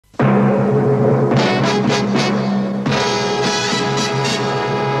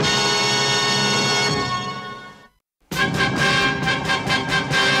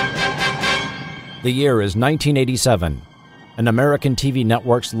The year is 1987, and American TV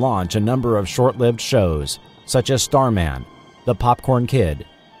networks launch a number of short-lived shows, such as Starman, The Popcorn Kid,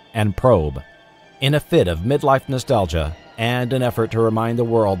 and Probe. In a fit of midlife nostalgia and an effort to remind the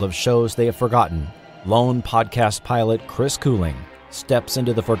world of shows they have forgotten, lone podcast pilot Chris Cooling steps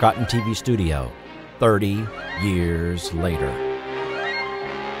into the Forgotten TV studio 30 years later.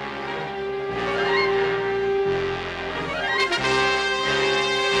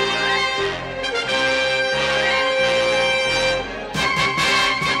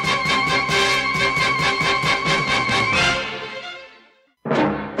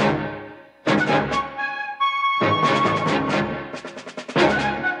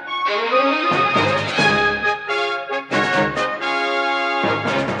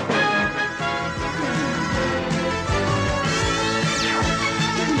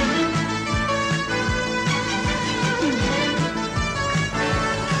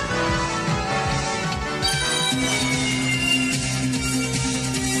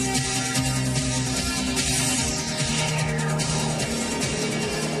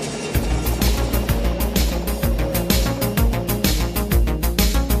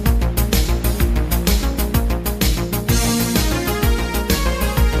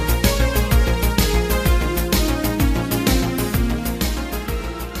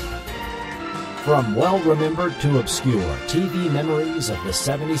 From well-remembered to obscure TV memories of the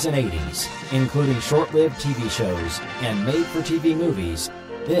 70s and 80s, including short-lived TV shows and made-for-TV movies,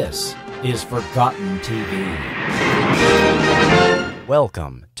 this is Forgotten TV.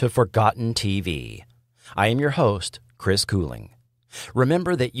 Welcome to Forgotten TV. I am your host, Chris Cooling.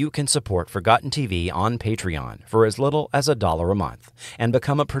 Remember that you can support Forgotten TV on Patreon for as little as $1 a month and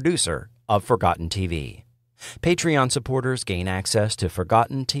become a producer of Forgotten TV. Patreon supporters gain access to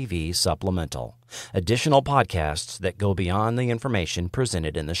Forgotten TV Supplemental, additional podcasts that go beyond the information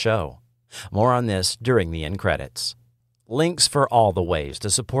presented in the show. More on this during the end credits. Links for all the ways to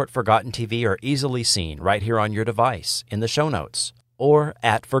support Forgotten TV are easily seen right here on your device in the show notes or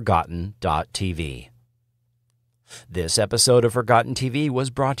at forgotten.tv. This episode of Forgotten TV was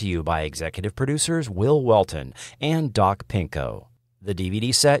brought to you by executive producers Will Welton and Doc Pinko. The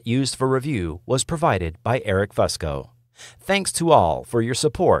DVD set used for review was provided by Eric Fusco. Thanks to all for your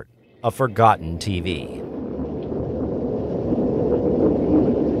support of Forgotten TV.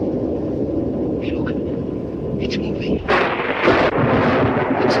 Hey, look. It's moving.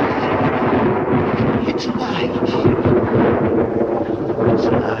 It's alive. It's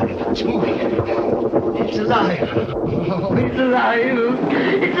alive. It's moving. It's alive. Oh, it's alive.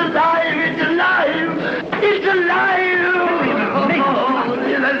 It's alive. It's alive. It's alive. Oh,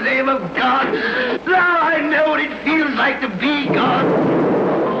 in the name of God. Now I know what it feels like to be God.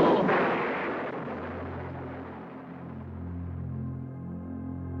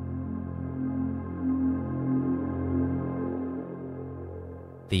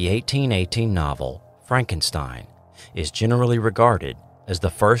 The 1818 novel, Frankenstein, is generally regarded as the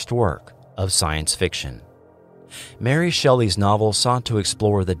first work of science fiction. Mary Shelley's novel sought to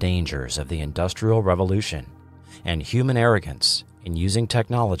explore the dangers of the Industrial Revolution and human arrogance in using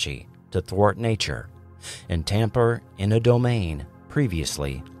technology to thwart nature and tamper in a domain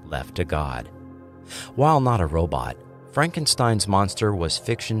previously left to God. While not a robot, Frankenstein's monster was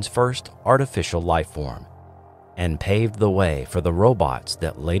fiction's first artificial life form and paved the way for the robots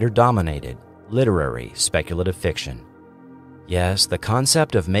that later dominated literary speculative fiction. Yes, the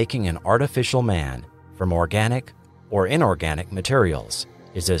concept of making an artificial man from organic or inorganic materials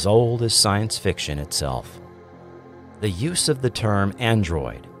is as old as science fiction itself. The use of the term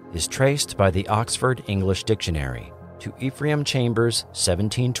android is traced by the Oxford English Dictionary to Ephraim Chambers'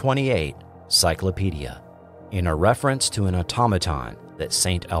 1728 Cyclopedia, in a reference to an automaton that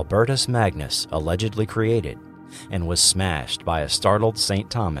St. Albertus Magnus allegedly created and was smashed by a startled St.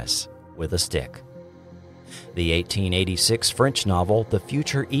 Thomas with a stick. The 1886 French novel The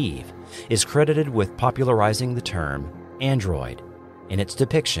Future Eve is credited with popularizing the term android in its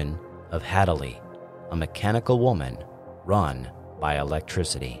depiction of Hadley, a mechanical woman run by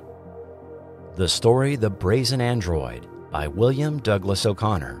electricity. The story The Brazen Android by William Douglas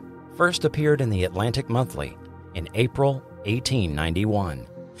O'Connor first appeared in the Atlantic Monthly in April 1891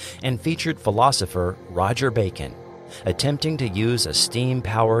 and featured philosopher Roger Bacon attempting to use a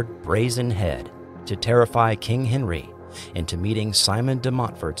steam-powered brazen head to terrify King Henry into meeting Simon de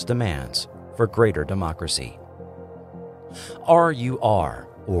Montfort's demands for greater democracy. RUR,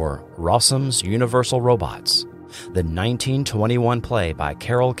 or Rossum's Universal Robots, the 1921 play by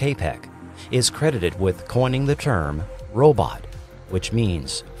Carol Capek, is credited with coining the term robot, which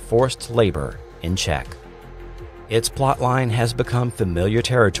means forced labor in Czech. Its plotline has become familiar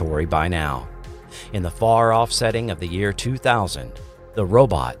territory by now. In the far-off setting of the year 2000, the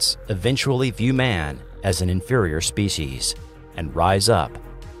robots eventually view man as an inferior species and rise up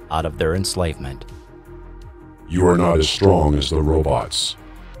out of their enslavement. You are not as strong as the robots.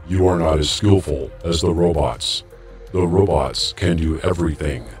 You are not as skillful as the robots. The robots can do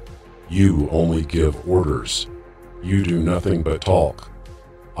everything. You only give orders. You do nothing but talk.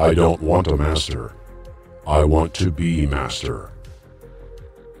 I don't want a master. I want to be master.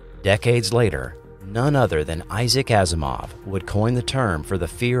 Decades later, none other than Isaac Asimov would coin the term for the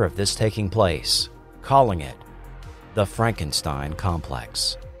fear of this taking place, calling it the Frankenstein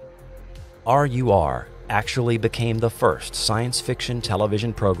complex. RUR actually became the first science fiction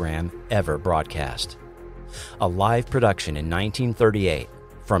television program ever broadcast. A live production in 1938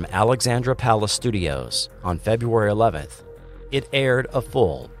 from Alexandra Palace Studios on February 11th, it aired a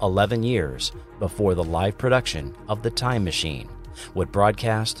full 11 years before the live production of The Time Machine would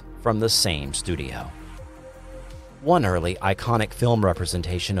broadcast from the same studio. One early iconic film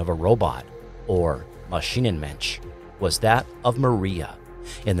representation of a robot, or Maschinenmensch, was that of Maria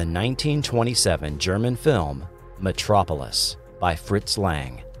in the 1927 German film Metropolis by Fritz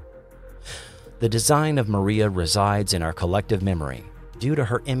Lang. The design of Maria resides in our collective memory due to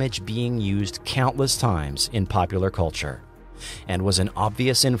her image being used countless times in popular culture, and was an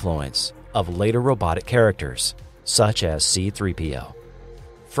obvious influence of later robotic characters, such as C-3PO.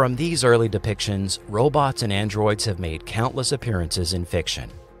 From these early depictions, robots and androids have made countless appearances in fiction.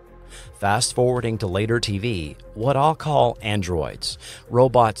 Fast forwarding to later TV, what I'll call androids,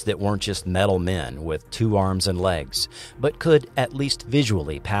 robots that weren't just metal men with 2 arms and legs, but could at least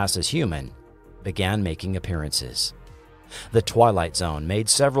visually pass as human, began making appearances. The Twilight Zone made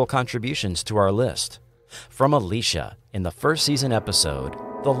several contributions to our list. From Alicia in the first season episode,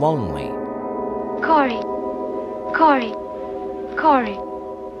 The Lonely. Corey. Corey. Corey.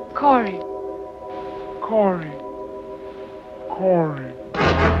 Corey. Corey. Corey.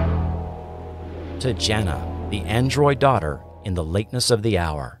 To Jana, the android daughter in The Lateness of the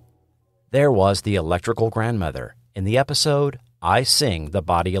Hour. There was the electrical grandmother in the episode I Sing the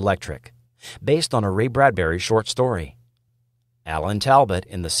Body Electric, based on a Ray Bradbury short story. Alan Talbot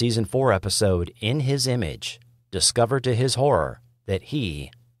in the season 4 episode In His Image discovered to his horror that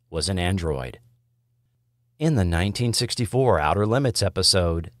he was an android. In the 1964 Outer Limits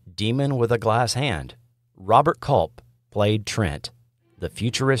episode Demon with a Glass Hand, Robert Culp played Trent, the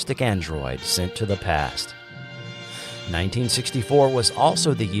futuristic android sent to the past. 1964 was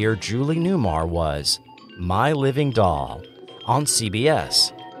also the year Julie Newmar was My Living Doll on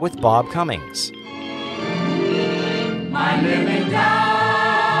CBS with Bob Cummings. My living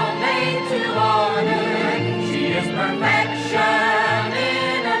doll, made to order. She is perfection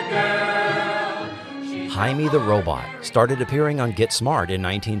in a girl. Jaime the Robot started appearing on Get Smart in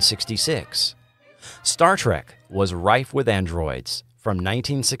 1966. Star Trek was rife with androids, from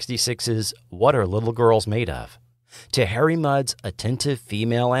 1966's What Are Little Girls Made Of to Harry Mudd's attentive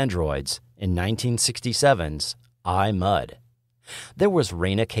female androids in 1967's I, Mudd. There was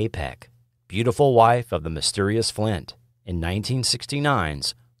Raina Capek, beautiful wife of the mysterious Flint, in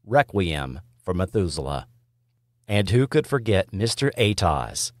 1969's Requiem for Methuselah. And who could forget Mr.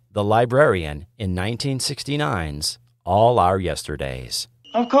 Atoz, the librarian, in 1969's All Our Yesterdays.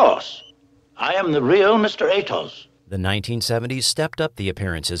 Of course. I am the real Mr. Atoz. The 1970s stepped up the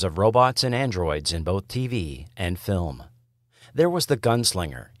appearances of robots and androids in both TV and film. There was the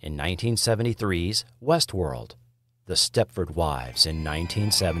Gunslinger in 1973's Westworld, the Stepford Wives in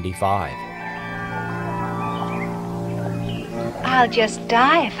 1975. I'll just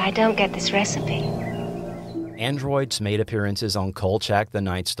die if I don't get this recipe. Androids made appearances on Kolchak the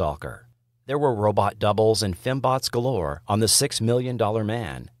Night Stalker. There were robot doubles and fembots galore on The $6 Million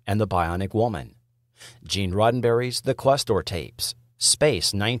Man and The Bionic Woman. Gene Roddenberry's The Questor Tapes,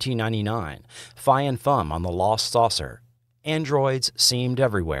 Space 1999, Fi and Fum on The Lost Saucer. Androids seemed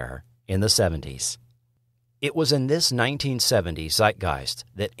everywhere in the 70s. It was in this 1970 zeitgeist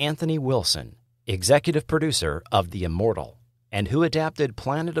that Anthony Wilson, executive producer of The Immortal, and who adapted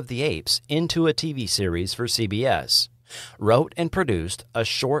Planet of the Apes into a TV series for CBS, wrote and produced a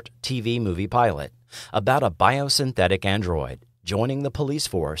short TV movie pilot about a biosynthetic android joining the police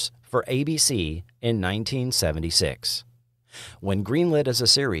force for ABC in 1976. When greenlit as a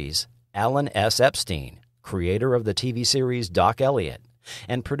series, Alan S. Epstein, creator of the TV series Doc Elliott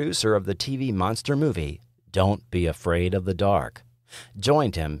and producer of the TV monster movie Don't Be Afraid of the Dark,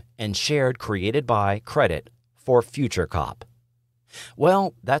 joined him and shared created by credit for Future Cop.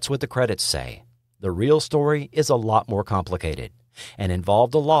 Well, that's what the credits say. The real story is a lot more complicated and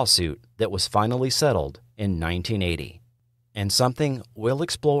involved a lawsuit that was finally settled in 1980, and something we'll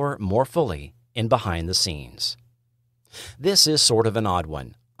explore more fully in behind the scenes. This is sort of an odd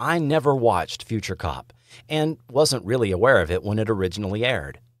one. I never watched Future Cop and wasn't really aware of it when it originally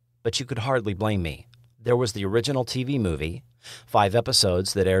aired, but you could hardly blame me. There was the original TV movie, 5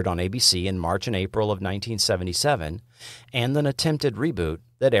 episodes that aired on ABC in March and April of 1977, and an attempted reboot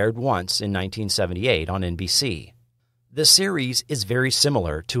that aired once in 1978 on NBC. The series is very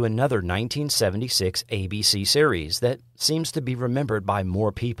similar to another 1976 ABC series that seems to be remembered by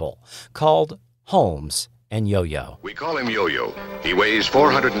more people, called Holmes and Yo-Yo. We call him Yo-Yo. He weighs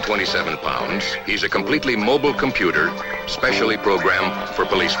 427 pounds. He's a completely mobile computer, specially programmed for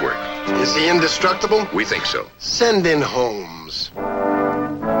police work. Is he indestructible? We think so. Send in Holmes.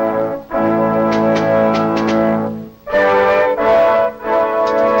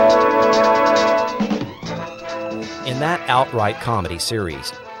 In that outright comedy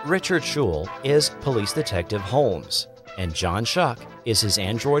series, Richard Schul is Police Detective Holmes, and John Schuck is his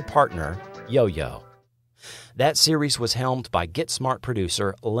android partner, Yo-Yo. That series was helmed by Get Smart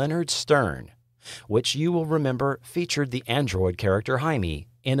producer Leonard Stern, which you will remember featured the android character Jaime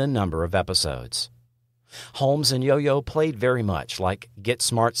in a number of episodes. Holmes and Yo-Yo played very much like Get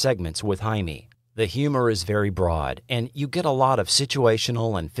Smart segments with Jaime. The humor is very broad, and you get a lot of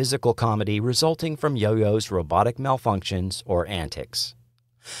situational and physical comedy resulting from Yo-Yo's robotic malfunctions or antics.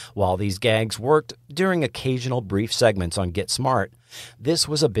 While these gags worked during occasional brief segments on Get Smart, this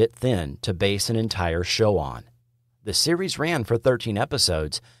was a bit thin to base an entire show on. The series ran for 13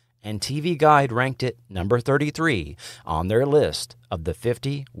 episodes, and TV Guide ranked it number 33 on their list of the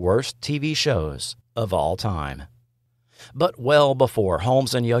 50 worst TV shows of all time. But well before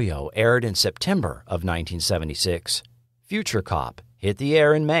Holmes and Yo-Yo aired in September of 1976, Future Cop hit the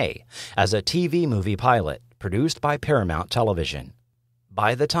air in May as a TV movie pilot produced by Paramount Television.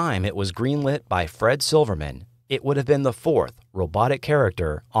 By the time it was greenlit by Fred Silverman, it would have been the 4th robotic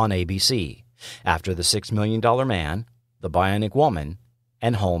character on ABC, after The $6 Million Man, The Bionic Woman,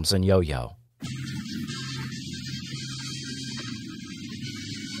 and Holmes and Yo-Yo.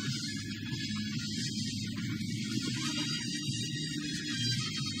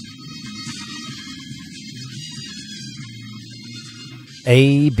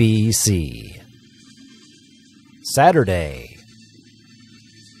 ABC. Saturday.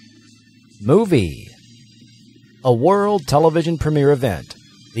 Movie. A world television premiere event.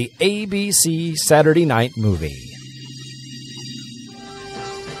 The ABC Saturday Night Movie.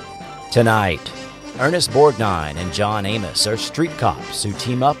 Tonight, Ernest Borgnine and John Amos are street cops who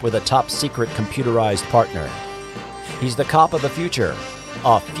team up with a top-secret computerized partner. He's the cop of the future,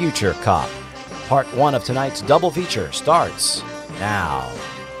 a future cop. Part 1 of tonight's double feature starts now.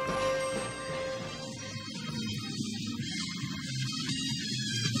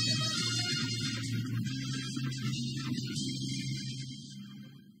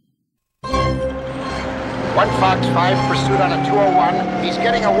 One Fox 5 pursuit on a 201. He's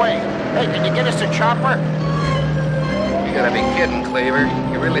getting away. Hey, can you get us a chopper? You gotta be kidding, Cleaver.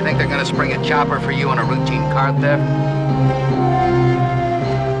 You really think they're gonna spring a chopper for you on a routine car theft?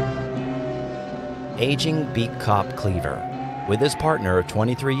 Aging beat cop Cleaver, with his partner of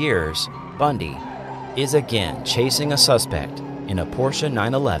 23 years, Bundy, is again chasing a suspect in a Porsche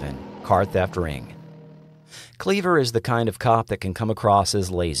 911 car theft ring. Cleaver is the kind of cop that can come across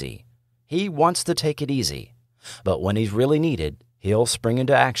as lazy. He wants to take it easy, but when he's really needed, he'll spring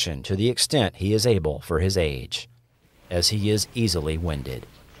into action to the extent he is able for his age, as he is easily winded.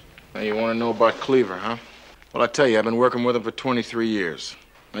 Now you want to know about Cleaver, huh? Well, I tell you, I've been working with him for 23 years.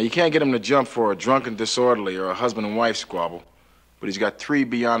 Now, you can't get him to jump for a drunken disorderly or a husband and wife squabble, but he's got 3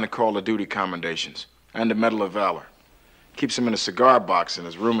 beyond the call of duty commendations and a Medal of Valor. Keeps him in a cigar box in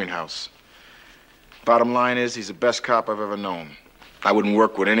his rooming house. Bottom line is, he's the best cop I've ever known. I wouldn't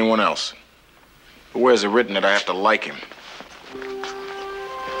work with anyone else. But where's it written that I have to like him?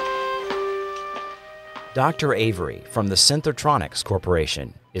 Dr. Avery from the Synthetronics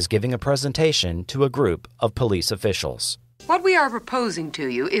Corporation is giving a presentation to a group of police officials. What we are proposing to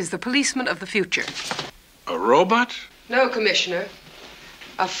you is the policeman of the future. A robot? No, Commissioner.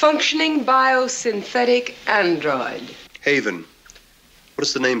 A functioning biosynthetic android. Haven. What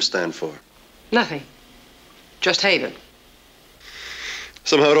does the name stand for? Nothing. Just Haven.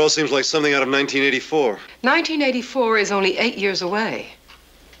 Somehow it all seems like something out of 1984. 1984 is only 8 years away.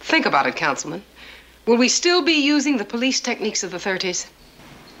 Think about it, Councilman. Will we still be using the police techniques of the 30s?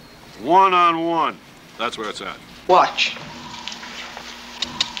 One-on-one. That's where it's at. Watch.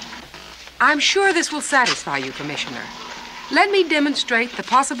 I'm sure this will satisfy you, Commissioner. Let me demonstrate the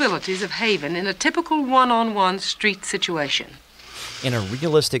possibilities of Haven in a typical one-on-one street situation. In a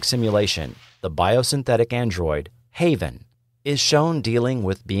realistic simulation, the biosynthetic android, Haven, is shown dealing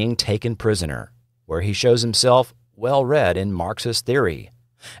with being taken prisoner, where he shows himself well-read in Marxist theory,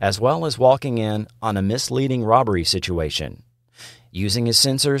 as well as walking in on a misleading robbery situation, using his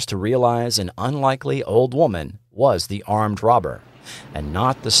sensors to realize an unlikely old woman was the armed robber, and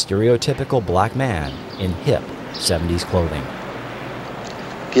not the stereotypical black man in hip 70s clothing.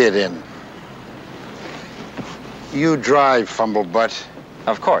 Get in. You drive, Fumblebutt.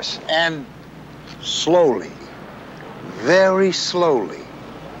 Of course. And slowly. Very slowly.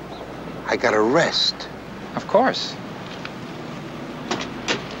 I gotta rest. Of course.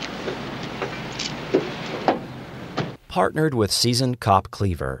 Partnered with seasoned cop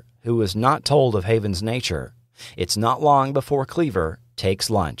Cleaver, who is not told of Haven's nature, it's not long before Cleaver takes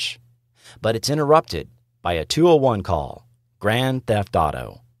lunch. But it's interrupted by a 201 call, Grand Theft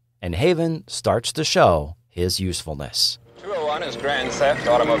Auto, and Haven starts to show his usefulness. 201 is Grand Theft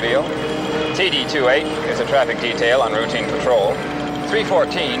Automobile. TD28 is a traffic detail on routine patrol.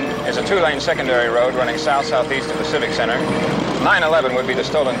 314 is a two-lane secondary road running south-southeast of the Civic Center. 911 would be the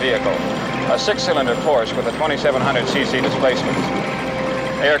stolen vehicle, a six-cylinder Porsche with a 2700cc displacement.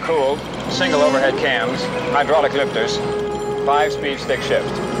 Air-cooled, single overhead cams, hydraulic lifters, 5-speed stick shift.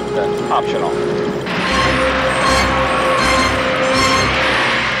 Optional.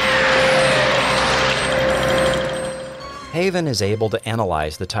 Haven is able to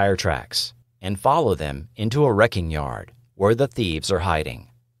analyze the tire tracks and follow them into a wrecking yard where the thieves are hiding.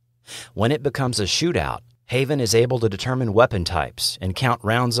 When it becomes a shootout, Haven is able to determine weapon types and count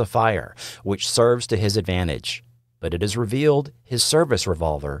rounds of fire, which serves to his advantage. But it is revealed his service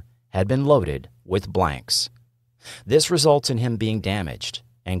revolver had been loaded with blanks. This results in him being damaged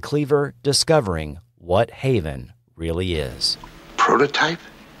and Cleaver discovering what Haven really is. Prototype?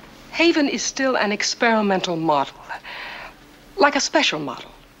 Haven is still an experimental model, like a special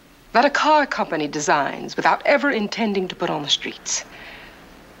model that a car company designs without ever intending to put on the streets.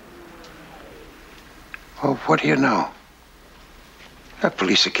 Well, what do you know? That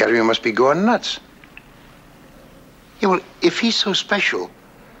police academy must be going nuts. Yeah, well, if he's so special,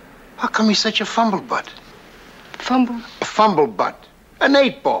 how come he's such a fumblebutt? Fumble? A fumblebutt. An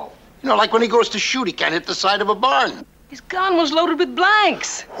 8-ball. You know, like when he goes to shoot, he can't hit the side of a barn. His gun was loaded with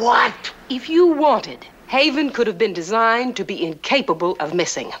blanks. What? If you wanted, Haven could have been designed to be incapable of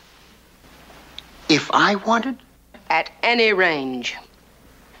missing. If I wanted? At any range.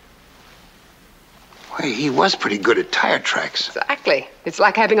 Well, he was pretty good at tire tracks. Exactly. It's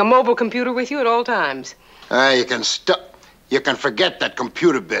like having a mobile computer with you at all times. You can forget that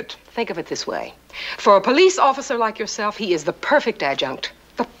computer bit. Think of it this way. For a police officer like yourself, he is the perfect adjunct,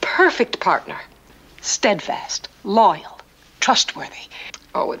 the perfect partner. Steadfast, loyal, trustworthy.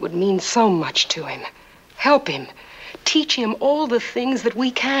 Oh, it would mean so much to him. Help him. Teach him all the things that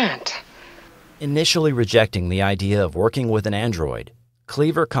we can't. Initially rejecting the idea of working with an android,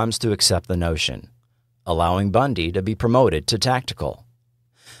 Cleaver comes to accept the notion, allowing Bundy to be promoted to tactical.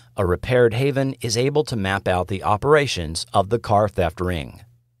 A repaired Haven is able to map out the operations of the car theft ring.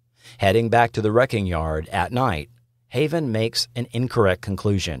 Heading back to the wrecking yard at night, Haven makes an incorrect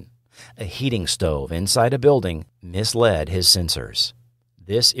conclusion. A heating stove inside a building misled his sensors.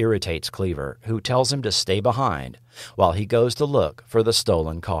 This irritates Cleaver, who tells him to stay behind while he goes to look for the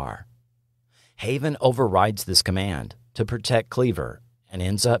stolen car. Haven overrides this command to protect Cleaver and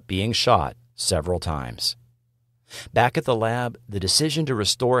ends up being shot several times. Back at the lab, the decision to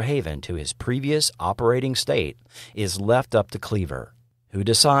restore Haven to his previous operating state is left up to Cleaver, who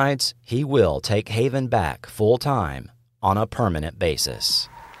decides he will take Haven back full-time on a permanent basis.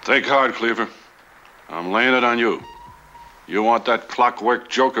 Think hard, Cleaver. I'm laying it on you. You want that clockwork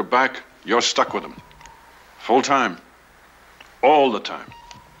joker back, you're stuck with him. Full time. All the time.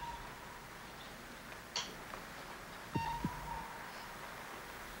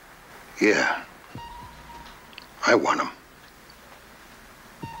 Yeah. I want him.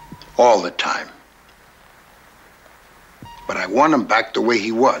 All the time. But I want him back the way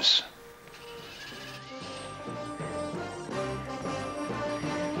he was.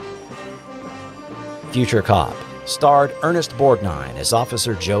 Future Cop starred Ernest Borgnine as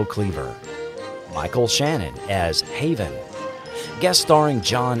Officer Joe Cleaver, Michael Shannon as Haven, guest starring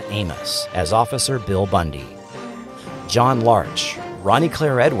John Amos as Officer Bill Bundy, John Larch, Ronnie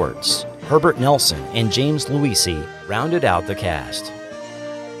Claire Edwards, Herbert Nelson, and James Luisi rounded out the cast.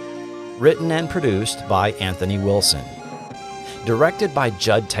 Written and produced by Anthony Wilson. Directed by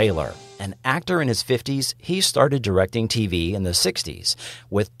Judd Taylor, an actor in his 50s, he started directing TV in the 60s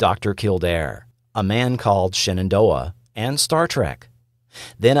with Dr. Kildare, A Man Called Shenandoah, and Star Trek.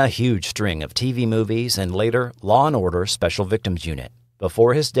 Then a huge string of TV movies and later Law & Order Special Victims Unit,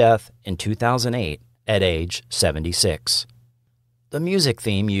 before his death in 2008 at age 76. The music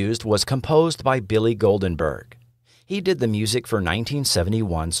theme used was composed by Billy Goldenberg. He did the music for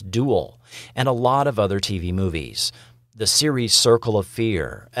 1971's Duel and a lot of other TV movies. The series Circle of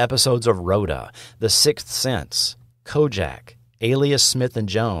Fear, episodes of Rhoda, The Sixth Sense, Kojak, Alias Smith and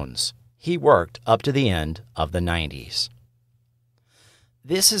Jones. He worked up to the end of the 90s.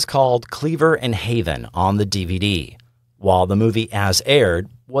 This is called Cleaver and Haven on the DVD, while the movie as aired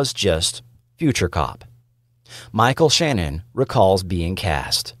was just Future Cop. Michael Shannon recalls being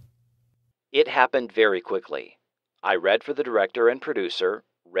cast. It happened very quickly. I read for the director and producer,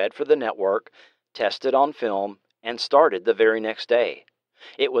 read for the network, tested on film, and started the very next day.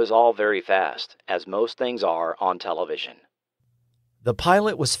 It was all very fast, as most things are on television. The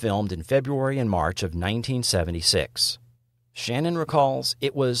pilot was filmed in February and March of 1976. Shannon recalls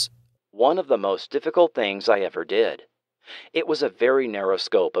it was one of the most difficult things I ever did. It was a very narrow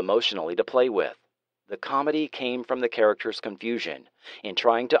scope emotionally to play with. The comedy came from the character's confusion in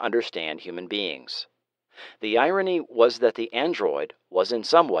trying to understand human beings. The irony was that the android was in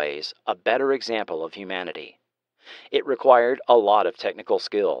some ways a better example of humanity. It required a lot of technical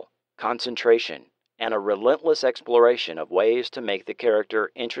skill, concentration, and a relentless exploration of ways to make the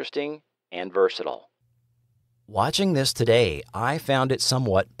character interesting and versatile. Watching this today, I found it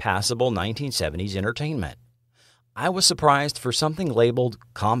somewhat passable 1970s entertainment. I was surprised for something labeled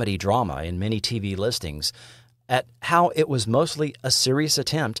comedy drama in many TV listings at how it was mostly a serious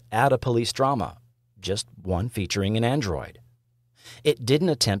attempt at a police drama, just one featuring an android. It didn't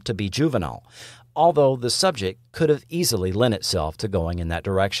attempt to be juvenile, although the subject could have easily lent itself to going in that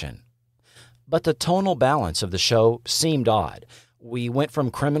direction. But the tonal balance of the show seemed odd. We went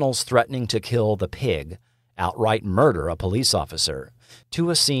from criminals threatening to kill the pig, outright murder a police officer, to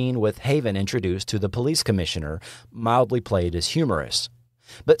a scene with Haven introduced to the police commissioner, mildly played as humorous.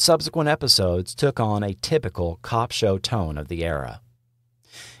 But subsequent episodes took on a typical cop show tone of the era.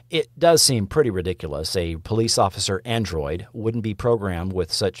 It does seem pretty ridiculous a police officer android wouldn't be programmed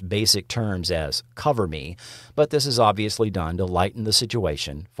with such basic terms as "cover me," but this is obviously done to lighten the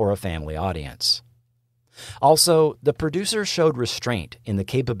situation for a family audience. Also, the producer showed restraint in the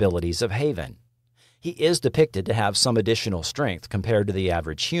capabilities of Haven. He is depicted to have some additional strength compared to the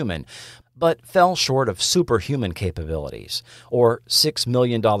average human, but fell short of superhuman capabilities or $6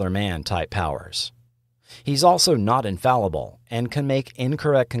 million man type powers. He's also not infallible and can make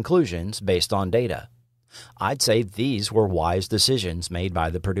incorrect conclusions based on data. I'd say these were wise decisions made by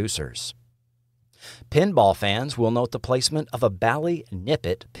the producers. Pinball fans will note the placement of a Bally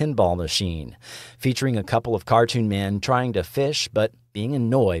Nippet pinball machine, featuring a couple of cartoon men trying to fish but being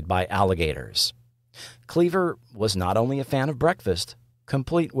annoyed by alligators. Cleaver was not only a fan of breakfast,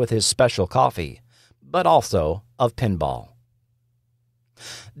 complete with his special coffee, but also of pinball.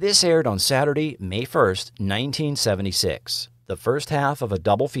 This aired on Saturday, May 1st, 1976, the first half of a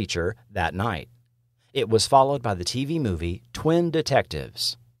double feature that night. It was followed by the TV movie Twin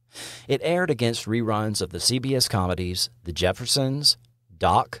Detectives. It aired against reruns of the CBS comedies The Jeffersons,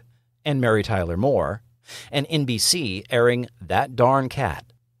 Doc, and Mary Tyler Moore, and NBC airing That Darn Cat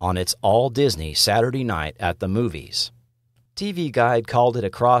on its all-Disney Saturday night at the movies. TV Guide called it a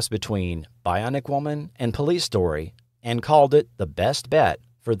cross between Bionic Woman and Police Story and called it the best bet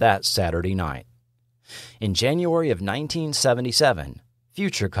for that Saturday night. In January of 1977,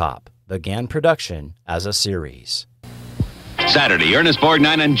 Future Cop began production as a series. Saturday, Ernest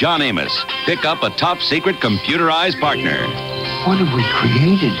Borgnine and John Amos pick up a top-secret computerized partner. What have we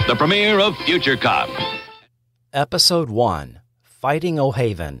created? The premiere of Future Cop. Episode 1, Fighting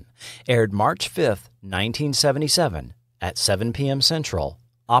O'Haven, aired March 5th, 1977 at 7 p.m. Central,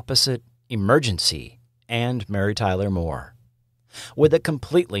 opposite Emergency and Mary Tyler Moore, with a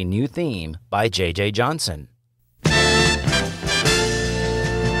completely new theme by J.J. Johnson.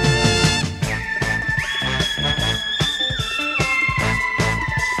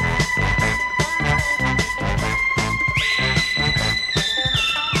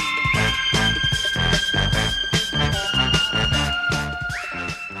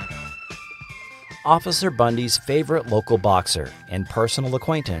 Officer Bundy's favorite local boxer and personal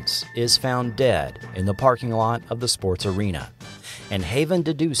acquaintance is found dead in the parking lot of the sports arena, and Haven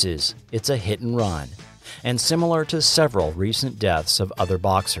deduces it's a hit and run, and similar to several recent deaths of other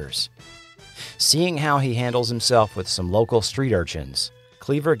boxers. Seeing how he handles himself with some local street urchins,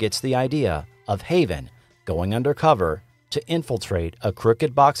 Cleaver gets the idea of Haven going undercover to infiltrate a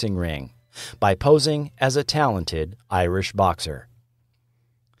crooked boxing ring by posing as a talented Irish boxer.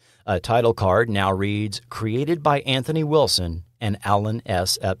 A title card now reads, created by Anthony Wilson and Alan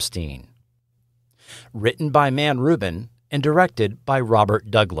S. Epstein. Written by Man Rubin and directed by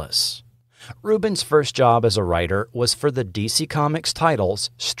Robert Douglas. Rubin's first job as a writer was for the DC Comics titles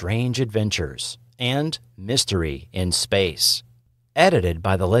Strange Adventures and Mystery in Space, edited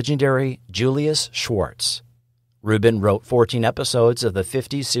by the legendary Julius Schwartz. Rubin wrote 14 episodes of the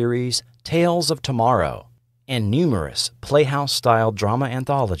 50s series Tales of Tomorrow and numerous Playhouse-style drama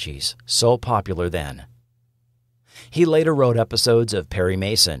anthologies so popular then. He later wrote episodes of Perry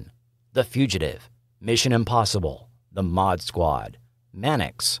Mason, The Fugitive, Mission Impossible, The Mod Squad,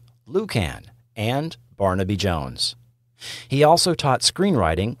 Mannix, Lucan, and Barnaby Jones. He also taught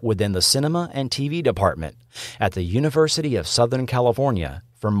screenwriting within the cinema and TV department at the University of Southern California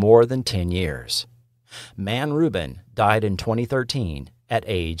for more than 10 years. Man Rubin died in 2013 at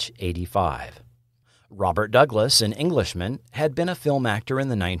age 85. Robert Douglas, an Englishman, had been a film actor in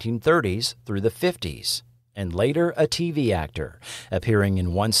the 1930s through the 50s, and later a TV actor, appearing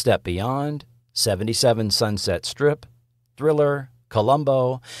in One Step Beyond, 77 Sunset Strip, Thriller,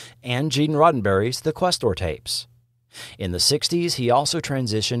 Columbo, and Gene Roddenberry's The Questor Tapes. In the 60s, he also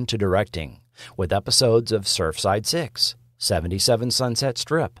transitioned to directing, with episodes of Surfside 6, 77 Sunset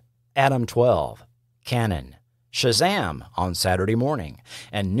Strip, Adam 12, Cannon, Shazam on Saturday Morning,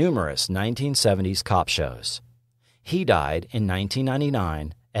 and numerous 1970s cop shows. He died in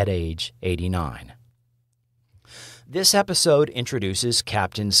 1999 at age 89. This episode introduces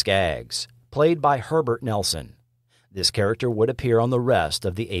Captain Skaggs, played by Herbert Nelson. This character would appear on the rest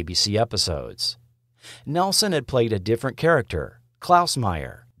of the ABC episodes. Nelson had played a different character, Klaus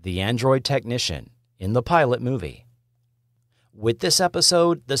Meyer, the android technician, in the pilot movie. With this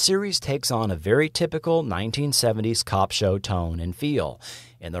episode, the series takes on a very typical 1970s cop show tone and feel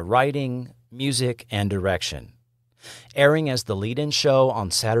in the writing, music, and direction. Airing as the lead-in show on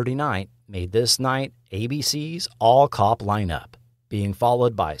Saturday night made this night ABC's all-cop lineup, being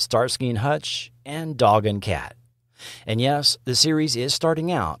followed by Starsky and Hutch and Dog and Cat. And yes, the series is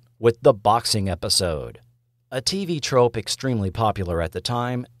starting out with the boxing episode. A TV trope extremely popular at the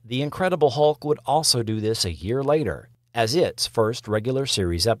time, The Incredible Hulk would also do this a year later as its first regular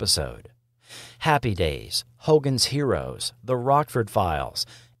series episode. Happy Days, Hogan's Heroes, The Rockford Files,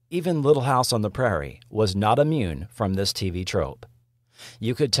 even Little House on the Prairie was not immune from this TV trope.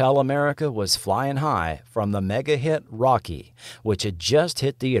 You could tell America was flying high from the mega hit Rocky, which had just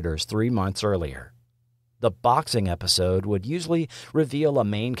hit theaters 3 months earlier. The boxing episode would usually reveal a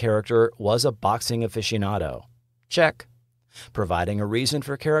main character was a boxing aficionado. Check. Providing a reason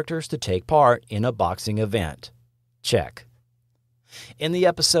for characters to take part in a boxing event. Check. In the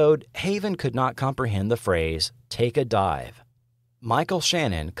episode, Haven could not comprehend the phrase, take a dive. Michael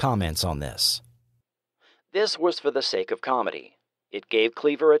Shannon comments on this. This was for the sake of comedy. It gave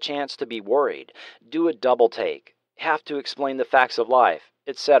Cleaver a chance to be worried, do a double take, have to explain the facts of life,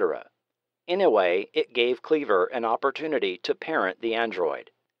 etc. In a way, it gave Cleaver an opportunity to parent the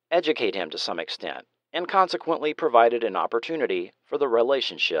android, educate him to some extent, and consequently provided an opportunity for the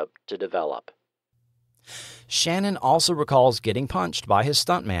relationship to develop. Shannon also recalls getting punched by his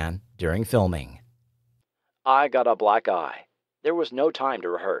stuntman during filming. I got a black eye. There was no time to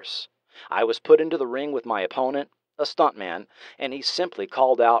rehearse. I was put into the ring with my opponent, a stuntman, and he simply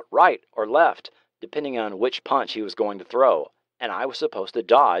called out right or left, depending on which punch he was going to throw, and I was supposed to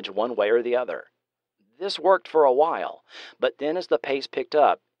dodge one way or the other. This worked for a while, but then as the pace picked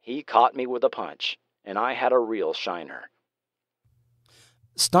up, he caught me with a punch, and I had a real shiner.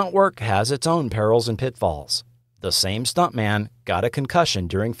 Stunt work has its own perils and pitfalls. The same stuntman got a concussion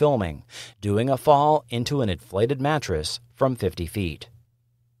during filming, doing a fall into an inflated mattress from 50 feet.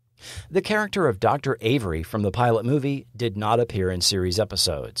 The character of Dr. Avery from the pilot movie did not appear in series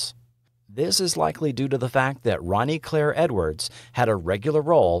episodes. This is likely due to the fact that Ronnie Claire Edwards had a regular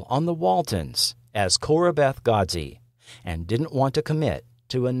role on The Waltons as Cora Beth Godsey and didn't want to commit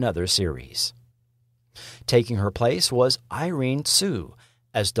to another series. Taking her place was Irene Tsu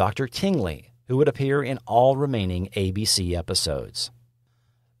as Dr. Tingley, who would appear in all remaining ABC episodes.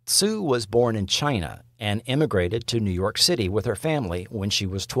 Tsu was born in China and immigrated to New York City with her family when she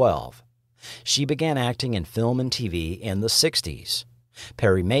was 12. She began acting in film and TV in the 60s.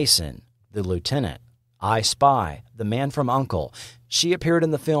 Perry Mason, The Lieutenant, I Spy, The Man from U.N.C.L.E. She appeared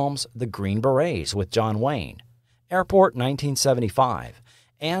in the films The Green Berets with John Wayne, Airport 1975,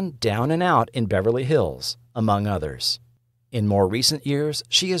 and Down and Out in Beverly Hills, among others. In more recent years,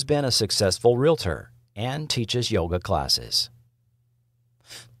 she has been a successful realtor and teaches yoga classes.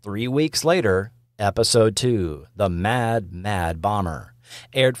 3 weeks later, Episode 2, The Mad, Mad Bomber,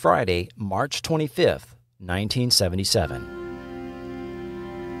 aired Friday, March 25th, 1977.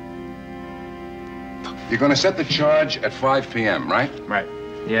 You're going to set the charge at 5 p.m., right? Right.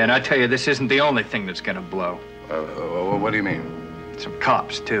 Yeah, and I tell you, this isn't the only thing that's going to blow. What do you mean? Some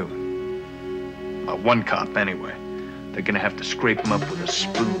cops, too. One cop, anyway. They're gonna have to scrape him up with a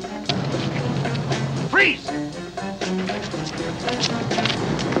spoon. Freeze!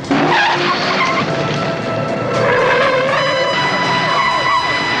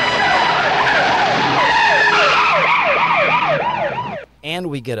 And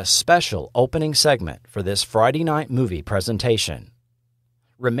we get a special opening segment for this Friday night movie presentation.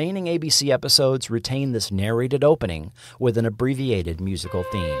 Remaining ABC episodes retain this narrated opening with an abbreviated musical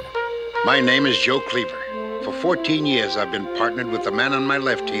theme. My name is Joe Cleaver. For 14 years, I've been partnered with the man on my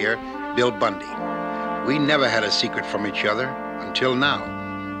left here, Bill Bundy. We never had a secret from each other until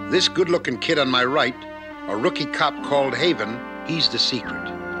now. This good-looking kid on my right, a rookie cop called Haven, he's the secret.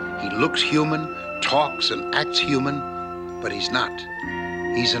 He looks human, talks and acts human, but he's not.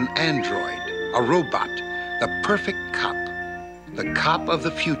 He's an android, a robot, the perfect cop. The cop of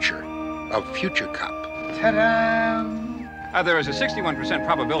the future, of Future Cop. Ta-da! There is a 61%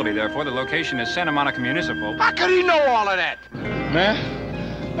 probability, therefore, the location is Santa Monica Municipal. How could he know all of that? Man,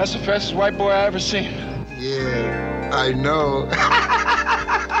 that's the fastest white boy I ever seen. Yeah, I know.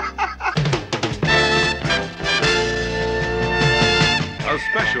 A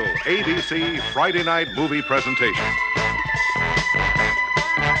special ABC Friday night movie presentation.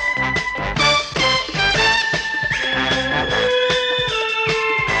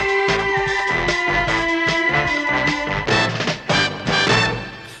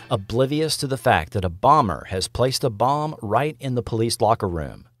 Oblivious to the fact that a bomber has placed a bomb right in the police locker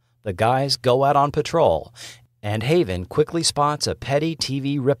room, the guys go out on patrol, and Haven quickly spots a petty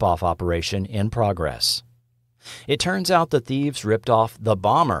TV ripoff operation in progress. It turns out the thieves ripped off the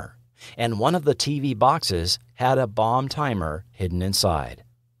bomber, and one of the TV boxes had a bomb timer hidden inside.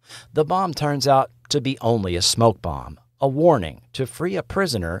 The bomb turns out to be only a smoke bomb, a warning to free a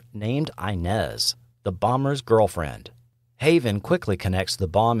prisoner named Inez, the bomber's girlfriend. Haven quickly connects the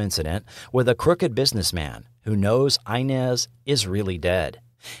bomb incident with a crooked businessman who knows Inez is really dead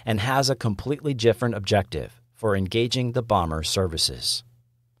and has a completely different objective for engaging the bomber's services.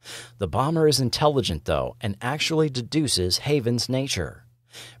 The bomber is intelligent, though, and actually deduces Haven's nature,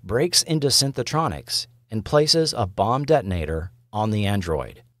 breaks into Synthetronics, and places a bomb detonator on the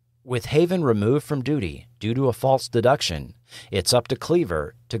android. With Haven removed from duty due to a false deduction, it's up to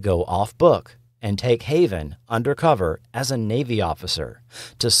Cleaver to go off-book and take Haven undercover as a Navy officer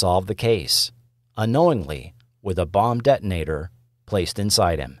to solve the case, unknowingly with a bomb detonator placed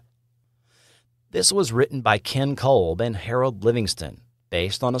inside him. This was written by Ken Kolb and Harold Livingston,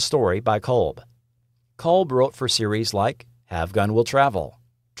 based on a story by Kolb. Kolb wrote for series like Have Gun Will Travel,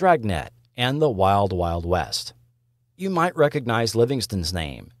 Dragnet, and The Wild Wild West. You might recognize Livingston's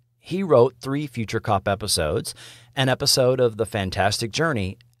name. He wrote 3 Future Cop episodes, an episode of The Fantastic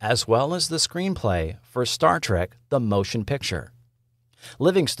Journey, as well as the screenplay for Star Trek The Motion Picture.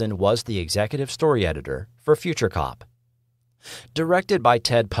 Livingston was the executive story editor for Future Cop. Directed by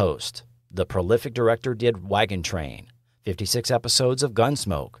Ted Post, the prolific director did Wagon Train, 56 episodes of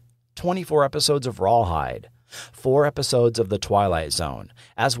Gunsmoke, 24 episodes of Rawhide, 4 episodes of The Twilight Zone,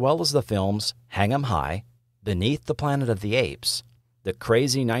 as well as the films Hang 'em High, Beneath the Planet of the Apes, the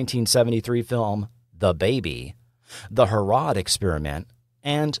crazy 1973 film The Baby, The Herod Experiment,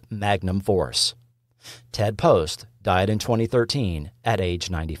 and Magnum Force. Ted Post died in 2013 at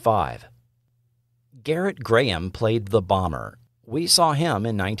age 95. Garrett Graham played the bomber. We saw him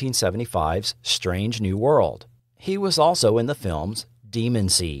in 1975's Strange New World. He was also in the films Demon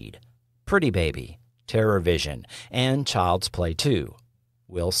Seed, Pretty Baby, Terror Vision, and Child's Play 2.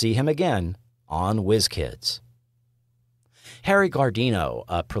 We'll see him again on Whiz Kids. Harry Gardino,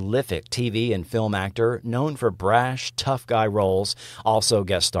 a prolific TV and film actor known for brash, tough guy roles, also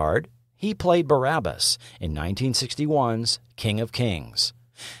guest starred. He played Barabbas in 1961's King of Kings,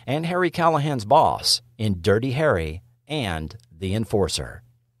 and Harry Callahan's boss in Dirty Harry and The Enforcer.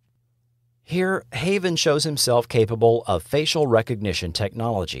 Here, Haven shows himself capable of facial recognition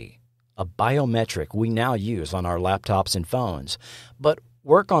technology, a biometric we now use on our laptops and phones, but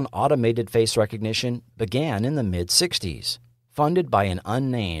work on automated face recognition began in the mid-'60s. Funded by an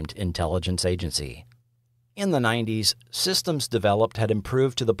unnamed intelligence agency. In the 90s, systems developed had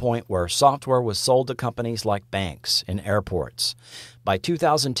improved to the point where software was sold to companies like banks and airports. By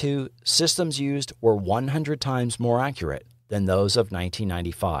 2002, systems used were 100 times more accurate than those of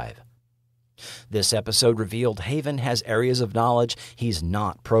 1995. This episode revealed Haven has areas of knowledge he's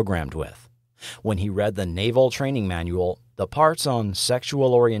not programmed with. When he read the Naval Training Manual, the parts on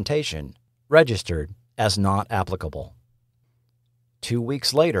sexual orientation registered as not applicable. 2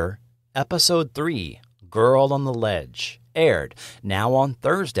 weeks later, Episode 3, Girl on the Ledge, aired, now on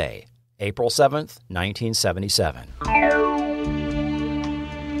Thursday, April 7th, 1977.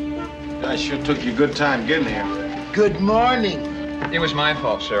 I sure took you a good time getting here. Good morning. It was my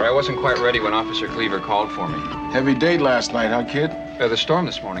fault, sir. I wasn't quite ready when Officer Cleaver called for me. Heavy day last night, huh, kid? The storm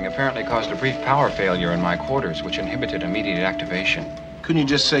this morning apparently caused a brief power failure in my quarters, which inhibited immediate activation. Couldn't you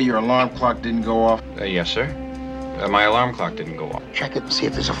just say your alarm clock didn't go off? Yes, sir. My alarm clock didn't go off. Check it and see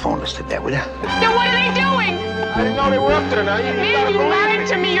if there's a phone listed there, will you? Then what are they doing? I didn't know they were up there now. Man, you lied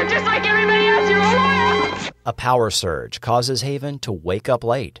to me. You're just like everybody else. You're a liar. A power surge causes Haven to wake up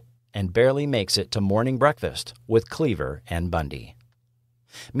late and barely makes it to morning breakfast with Cleaver and Bundy.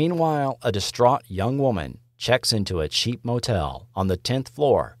 Meanwhile, a distraught young woman checks into a cheap motel on the 10th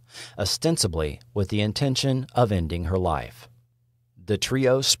floor, ostensibly with the intention of ending her life. The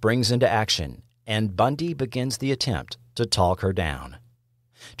trio springs into action, and Bundy begins the attempt to talk her down.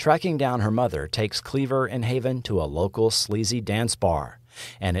 Tracking down her mother takes Cleaver and Haven to a local sleazy dance bar,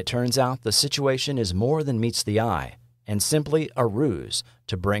 and it turns out the situation is more than meets the eye and simply a ruse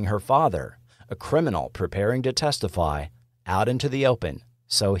to bring her father, a criminal preparing to testify, out into the open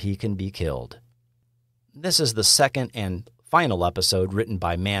so he can be killed. This is the second and final episode written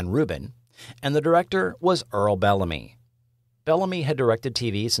by Man Rubin, and the director was Earl Bellamy. Bellamy had directed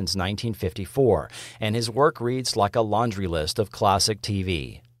TV since 1954, and his work reads like a laundry list of classic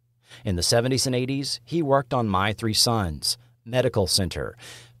TV. In the 70s and 80s, he worked on My Three Sons, Medical Center,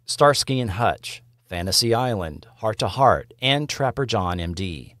 Starsky and Hutch, Fantasy Island, Heart to Heart, and Trapper John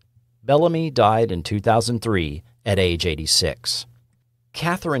M.D. Bellamy died in 2003 at age 86.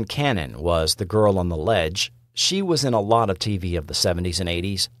 Catherine Cannon was the girl on the ledge. She was in a lot of TV of the 70s and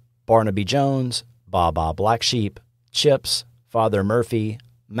 80s, Barnaby Jones, Baa Baa Black Sheep, Chips, Father Murphy,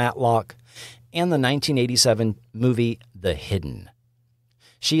 Matlock, and the 1987 movie The Hidden.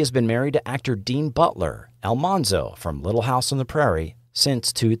 She has been married to actor Dean Butler, Almanzo from Little House on the Prairie,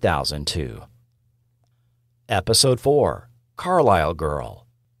 since 2002. Episode 4, Carlisle Girl,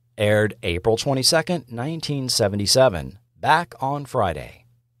 aired April 22, 1977, back on Friday.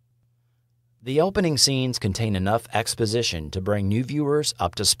 The opening scenes contain enough exposition to bring new viewers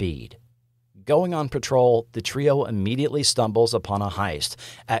up to speed. Going on patrol, the trio immediately stumbles upon a heist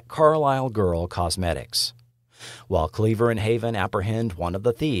at Carlisle Girl Cosmetics. While Cleaver and Haven apprehend one of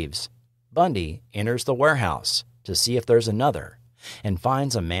the thieves, Bundy enters the warehouse to see if there's another and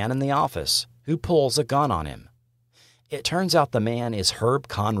finds a man in the office who pulls a gun on him. It turns out the man is Herb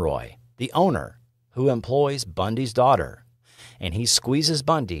Conroy, the owner, who employs Bundy's daughter, and he squeezes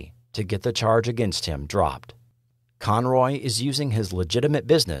Bundy to get the charge against him dropped. Conroy is using his legitimate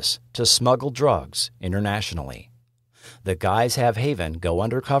business to smuggle drugs internationally. The guys have Haven go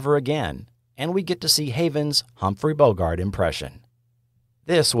undercover again, and we get to see Haven's Humphrey Bogart impression.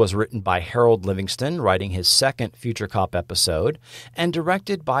 This was written by Harold Livingston, writing his second Future Cop episode, and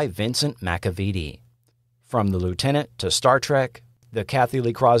directed by Vincent McAveety. From The Lieutenant to Star Trek, the Kathy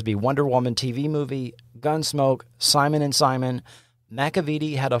Lee Crosby Wonder Woman TV movie, Gunsmoke, Simon & Simon,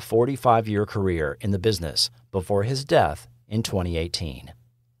 McAveety had a 45-year career in the business before his death in 2018.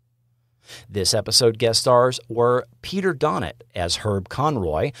 This episode guest stars were Peter Donnet as Herb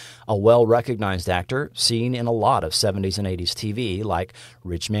Conroy, a well-recognized actor seen in a lot of 70s and 80s TV like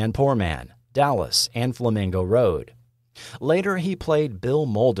Rich Man, Poor Man, Dallas, and Flamingo Road. Later, he played Bill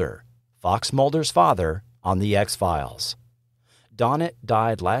Mulder, Fox Mulder's father, on The X-Files. Donnet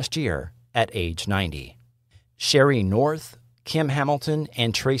died last year at age 90. Sherry North, Kim Hamilton,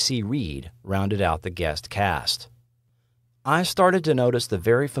 and Tracy Reed rounded out the guest cast. I started to notice the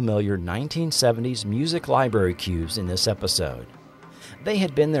very familiar 1970s music library cues in this episode. They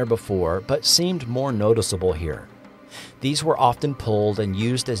had been there before, but seemed more noticeable here. These were often pulled and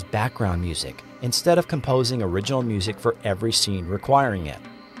used as background music, instead of composing original music for every scene requiring it.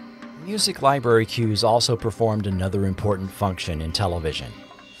 Music library cues also performed another important function in television.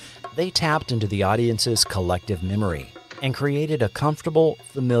 They tapped into the audience's collective memory and created a comfortable,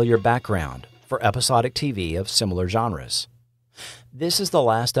 familiar background for episodic TV of similar genres. This is the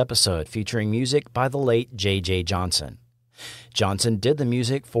last episode featuring music by the late J.J. Johnson. Johnson did the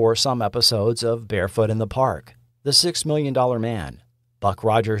music for some episodes of Barefoot in the Park, The $6 Million Man, Buck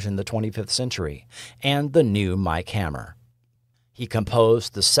Rogers in the 25th Century, and The New Mike Hammer. He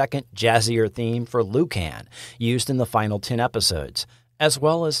composed the second, jazzier theme for Lucan, used in the final 10 episodes, as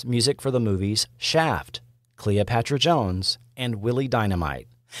well as music for the movies Shaft, Cleopatra Jones, and Willie Dynamite,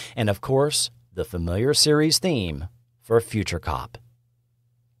 and of course, the familiar series theme for Future Cop.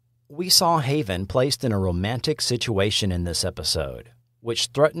 We saw Haven placed in a romantic situation in this episode, which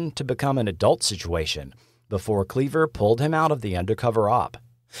threatened to become an adult situation before Cleaver pulled him out of the undercover op.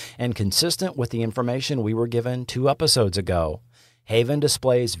 And consistent with the information we were given 2 episodes ago, Haven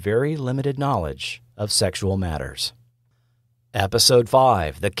displays very limited knowledge of sexual matters. Episode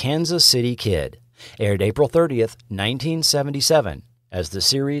 5, The Kansas City Kid, aired April 30th, 1977, as the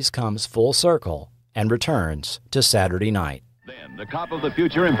series comes full circle and returns to Saturday night. Then the cop of the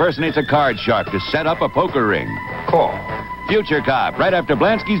future impersonates a card shark to set up a poker ring. Call. Future Cop, right after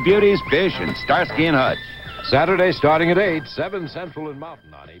Blansky's Beauties, Fish, and Starsky and Hutch. Saturday starting at 8, 7 Central and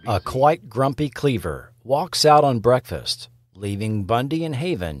Mountain on ABC. A quite grumpy Cleaver walks out on breakfast, leaving Bundy and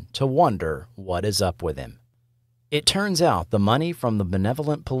Haven to wonder what is up with him. It turns out the money from the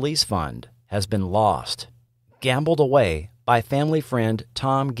benevolent police fund has been lost, gambled away by family friend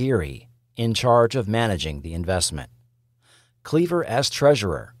Tom Geary, in charge of managing the investment. Cleaver, as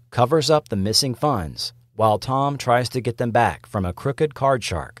treasurer, covers up the missing funds while Tom tries to get them back from a crooked card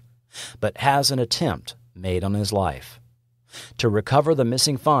shark, but has an attempt made on his life. To recover the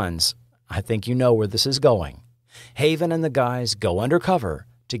missing funds, I think you know where this is going. Haven and the guys go undercover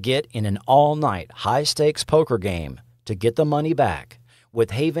to get in an all-night high-stakes poker game to get the money back,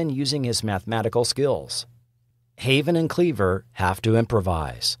 with Haven using his mathematical skills. Haven and Cleaver have to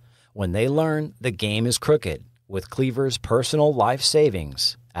improvise when they learn the game is crooked, with Cleaver's personal life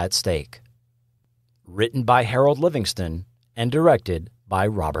savings at stake. Written by Harold Livingston and directed by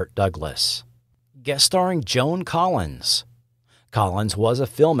Robert Douglas. Guest starring Joan Collins. Collins was a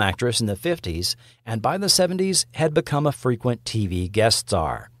film actress in the 50s and by the 70s had become a frequent TV guest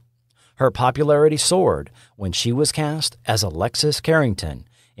star. Her popularity soared when she was cast as Alexis Carrington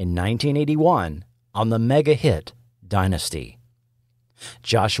in 1981 on the mega hit Dynasty.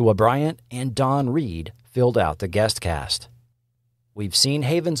 Joshua Bryant and Don Reed filled out the guest cast. We've seen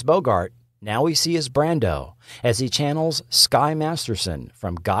Haven's Bogart, now we see his Brando as he channels Sky Masterson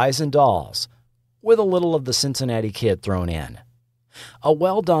from Guys and Dolls, with a little of the Cincinnati Kid thrown in. A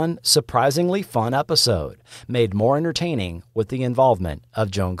well-done, surprisingly fun episode, made more entertaining with the involvement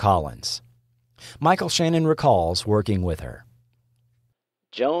of Joan Collins. Michael Shannon recalls working with her.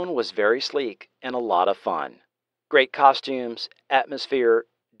 Joan was very sleek and a lot of fun. Great costumes, atmosphere,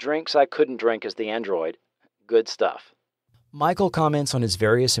 drinks I couldn't drink as the android. Good stuff. Michael comments on his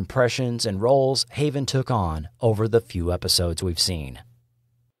various impressions and roles Haven took on over the few episodes we've seen.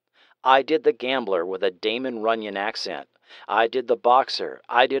 I did the gambler with a Damon Runyon accent. I did the boxer.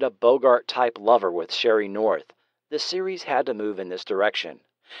 I did a Bogart-type lover with Sherry North. The series had to move in this direction.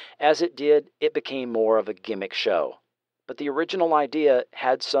 As it did, it became more of a gimmick show. But the original idea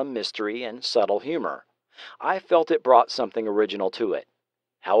had some mystery and subtle humor. I felt it brought something original to it.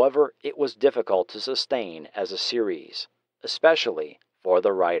 However, it was difficult to sustain as a series, especially for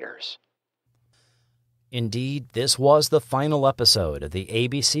the writers. Indeed, this was the final episode of the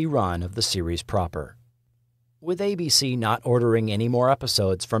ABC run of the series proper. With ABC not ordering any more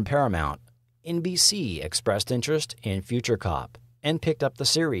episodes from Paramount, NBC expressed interest in Future Cop and picked up the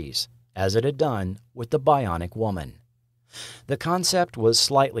series, as it had done with The Bionic Woman. The concept was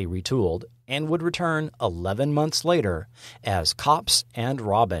slightly retooled and would return 11 months later as Cops and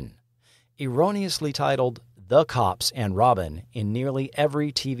Robin, erroneously titled The Cops and Robin in nearly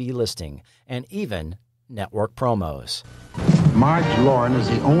every TV listing and even network promos. Marge Lauren is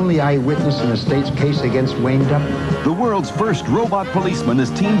the only eyewitness in the state's case against Wayne Duffy. The world's first robot policeman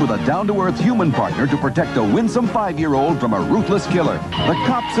is teamed with a down-to-earth human partner to protect a winsome 5-year-old from a ruthless killer. The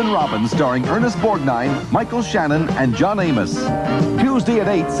Cops and Robin, starring Ernest Borgnine, Michael Shannon, and John Amos. Tuesday at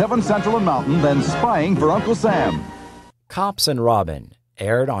 8, 7 Central and Mountain, then Spying for Uncle Sam. Cops and Robin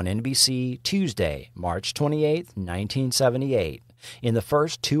aired on NBC Tuesday, March 28, 1978, in the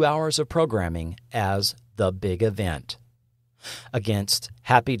first 2 hours of programming as The Big Event. Against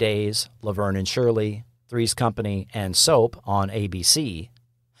Happy Days, Laverne and Shirley, Three's Company, and Soap on ABC,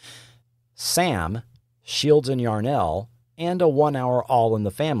 Sam, Shields and Yarnell, and a 1-hour All in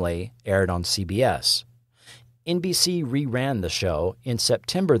the Family aired on CBS. NBC reran the show in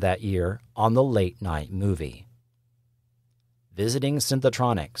September that year on the Late Night Movie. Visiting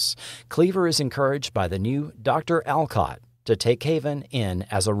Synthetronics, Cleaver is encouraged by the new Dr. Alcott to take Haven in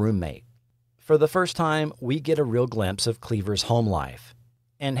as a roommate. For the first time, we get a real glimpse of Cleaver's home life,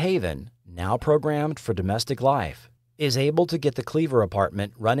 and Haven, now programmed for domestic life, is able to get the Cleaver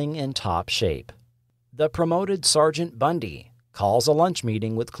apartment running in top shape. The promoted Sergeant Bundy calls a lunch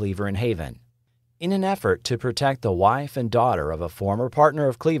meeting with Cleaver and Haven. In an effort to protect the wife and daughter of a former partner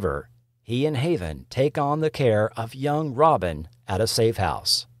of Cleaver, he and Haven take on the care of young Robin at a safe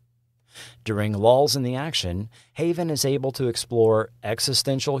house. During lulls in the action, Haven is able to explore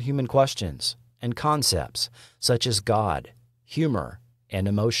existential human questions and concepts such as God, humor, and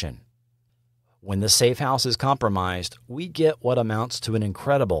emotion. When the safe house is compromised, we get what amounts to an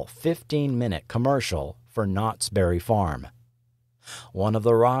incredible 15-minute commercial for Knott's Berry Farm. One of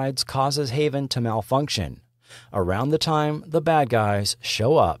the rides causes Haven to malfunction, around the time the bad guys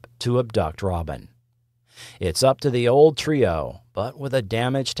show up to abduct Robin. It's up to the old trio, but with a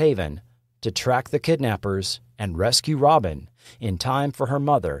damaged Haven, to track the kidnappers and rescue Robin in time for her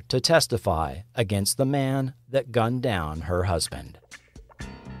mother to testify against the man that gunned down her husband.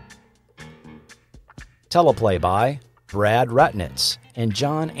 Teleplay by Brad Ratnitz and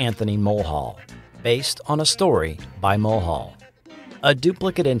John Anthony Mulhall, based on a story by Mulhall. A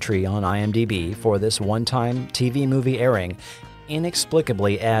duplicate entry on IMDb for this one-time TV movie airing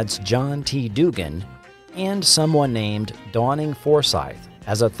inexplicably adds John T. Dugan and someone named Dawning Forsyth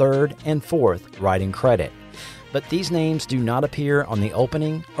as a third and fourth writing credit, but these names do not appear on the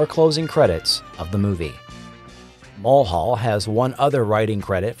opening or closing credits of the movie. Mulhall has one other writing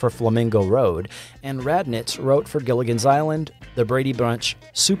credit for Flamingo Road, and Radnitz wrote for Gilligan's Island, The Brady Bunch,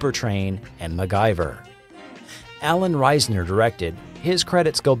 Supertrain, and MacGyver. Alan Reisner directed. His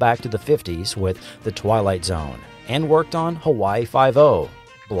credits go back to the 50s with The Twilight Zone, and worked on Hawaii Five-0,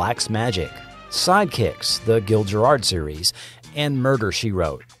 Black's Magic, Sidekicks, the Gil Gerard series, and Murder, She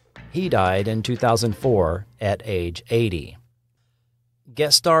Wrote. He died in 2004 at age 80.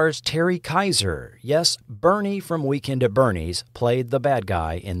 Guest stars Terry Kaiser. Yes, Bernie from Weekend at Bernie's played the bad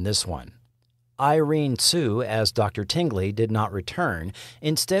guy in this one. Irene Tsu as Dr. Tingley did not return.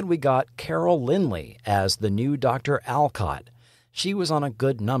 Instead, we got Carol Lindley as the new Dr. Alcott. She was on a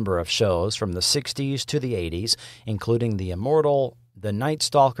good number of shows from the 60s to the 80s, including The Immortal, The Night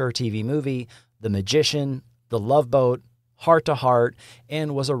Stalker TV movie, The Magician, The Love Boat, Heart to Heart,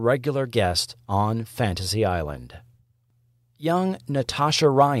 and was a regular guest on Fantasy Island. Young Natasha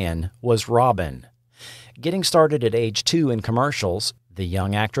Ryan was Robin. Getting started at age 2 in commercials, the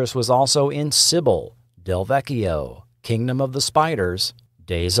young actress was also in Sybil, Del Vecchio, Kingdom of the Spiders,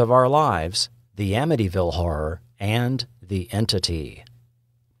 Days of Our Lives, The Amityville Horror, and The Entity.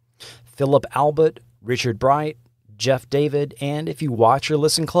 Philip Albert, Richard Bright, Jeff David, and if you watch or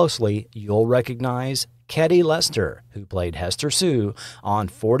listen closely, you'll recognize Ketty Lester, who played Hester Sue on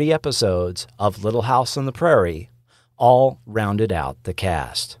 40 episodes of Little House on the Prairie, all rounded out the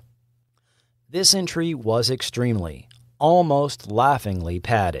cast. This entry was extremely, almost laughingly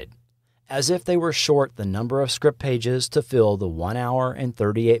padded, as if they were short the number of script pages to fill the 1 hour and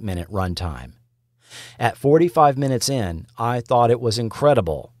 38-minute runtime. At 45 minutes in, I thought it was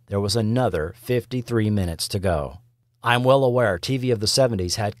incredible there was another 53 minutes to go. I'm well aware TV of the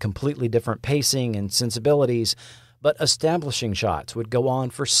 70s had completely different pacing and sensibilities, but establishing shots would go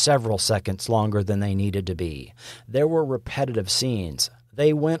on for several seconds longer than they needed to be. There were repetitive scenes.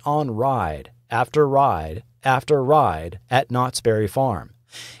 They went on ride after ride after ride at Knott's Berry Farm.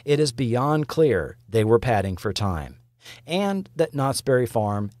 It is beyond clear they were padding for time, and that Knott's Berry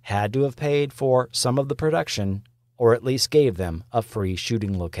Farm had to have paid for some of the production, or at least gave them a free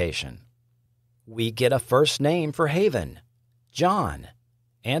shooting location. We get a first name for Haven, John,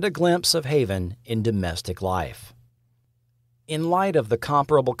 and a glimpse of Haven in domestic life. In light of the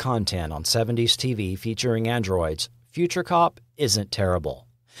comparable content on 70s TV featuring androids, Future Cop isn't terrible.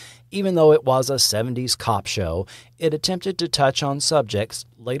 Even though it was a 70s cop show, it attempted to touch on subjects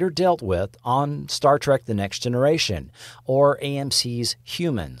later dealt with on Star Trek The Next Generation or AMC's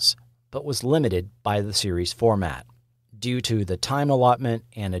Humans, but was limited by the series format. Due to the time allotment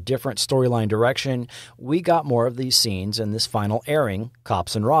and a different storyline direction, we got more of these scenes in this final airing,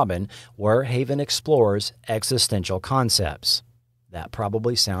 Cops and Robin, where Haven explores existential concepts. That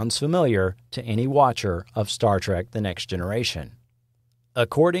probably sounds familiar to any watcher of Star Trek The Next Generation.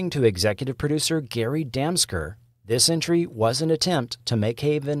 According to executive producer Gary Damsker, this entry was an attempt to make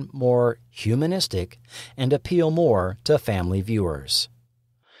Haven more humanistic and appeal more to family viewers.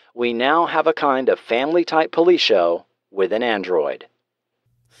 We now have a kind of family-type police show with an android.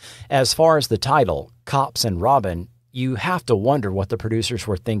 As far as the title, Cops and Robin, you have to wonder what the producers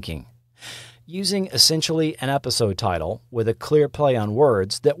were thinking. Using essentially an episode title with a clear play on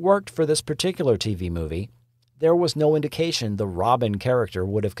words that worked for this particular TV movie, there was no indication the Robin character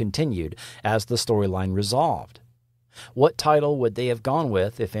would have continued as the storyline resolved. What title would they have gone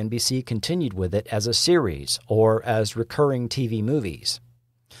with if NBC continued with it as a series or as recurring TV movies?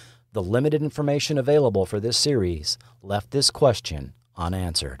 The limited information available for this series left this question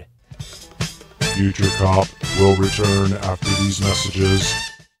unanswered. Future Cop will return after these messages.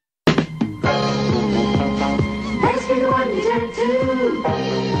 Let's be the one you turn to.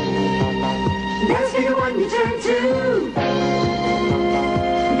 Let's be the one you turn to.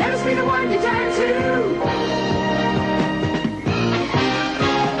 Let's be the one you turn to.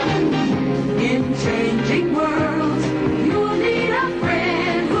 In changing worlds, you'll need a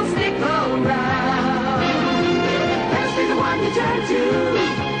friend who'll stick around. Let's be the one you turn to.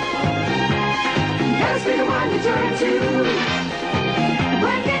 Let's be the one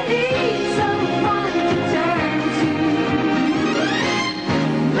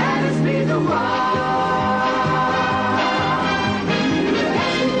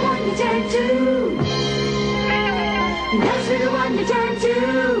be the one you turn to.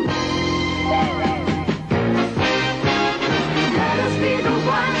 Let us be the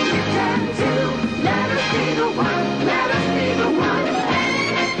one you turn to. Let us be the one. Let us be the one.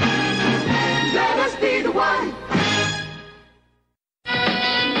 Let us be the one.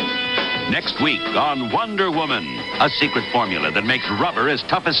 Next week on Wonder Woman, a secret formula that makes rubber as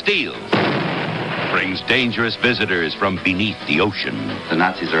tough as steel. Brings dangerous visitors from beneath the ocean. The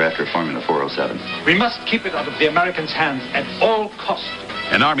Nazis are after Formula 407. We must keep it out of the Americans' hands at all costs.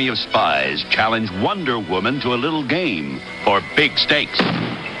 An army of spies challenge Wonder Woman to a little game for big stakes.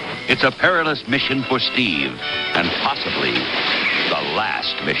 It's a perilous mission for Steve, and possibly the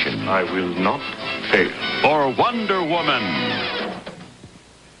last mission. I will not fail. For Wonder Woman.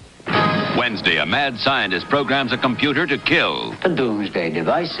 Wednesday, a mad scientist programs a computer to kill. The doomsday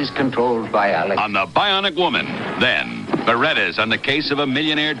device is controlled by Alex. On the Bionic Woman. Then, Berettas on the case of a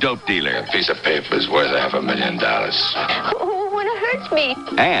millionaire dope dealer. A piece of paper is worth $500,000. Oh, when it hurts me.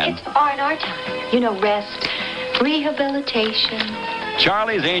 And It's R&R time. You know, rest, rehabilitation.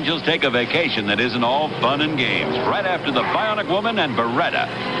 Charlie's Angels take a vacation that isn't all fun and games. Right after the Bionic Woman and Beretta.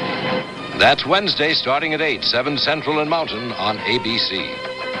 That's Wednesday starting at 8, 7 Central and Mountain on ABC.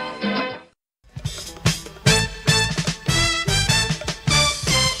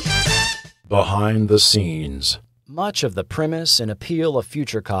 Behind the scenes. Much of the premise and appeal of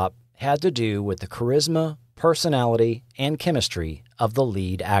Future Cop had to do with the charisma, personality, and chemistry of the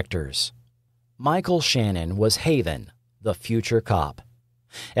lead actors. Michael Shannon was Haven, the future cop.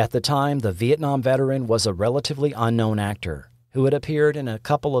 At the time, the Vietnam veteran was a relatively unknown actor who had appeared in a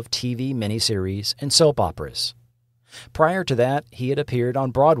couple of TV miniseries and soap operas. Prior to that, he had appeared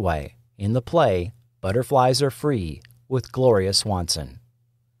on Broadway in the play Butterflies Are Free with Gloria Swanson.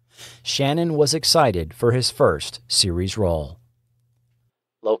 Shannon was excited for his first series role.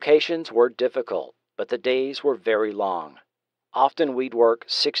 Locations were difficult, but the days were very long. Often we'd work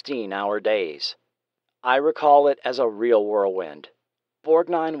 16-hour days. I recall it as a real whirlwind.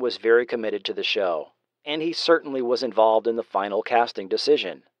 Borgnine was very committed to the show, and he certainly was involved in the final casting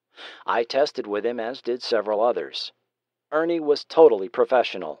decision. I tested with him, as did several others. Ernie was totally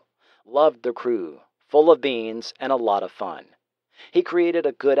professional, loved the crew, full of beans and a lot of fun. He created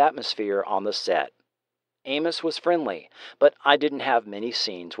a good atmosphere on the set. Amos was friendly, but I didn't have many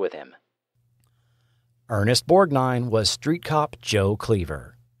scenes with him. Ernest Borgnine was street cop Joe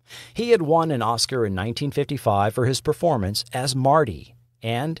Cleaver. He had won an Oscar in 1955 for his performance as Marty,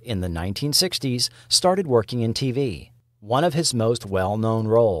 and in the 1960s started working in TV. One of his most well-known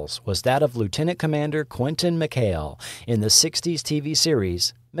roles was that of Lieutenant Commander Quentin McHale in the 60s TV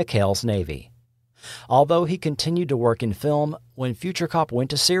series McHale's Navy. Although he continued to work in film, when Future Cop went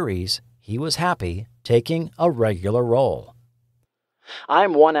to series, he was happy taking a regular role.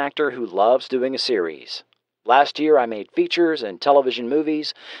 I'm one actor who loves doing a series. Last year I made features and television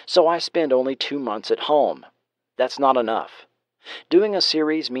movies, so I spend only 2 months at home. That's not enough. Doing a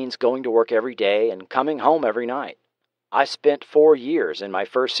series means going to work every day and coming home every night. I spent 4 years in my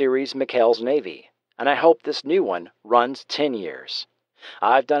first series, McHale's Navy, and I hope this new one runs 10 years.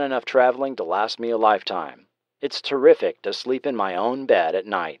 I've done enough traveling to last me a lifetime. It's terrific to sleep in my own bed at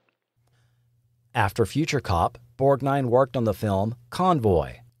night. After Future Cop, Borgnine worked on the film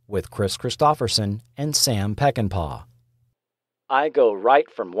Convoy with Chris Christopherson and Sam Peckinpah. I go right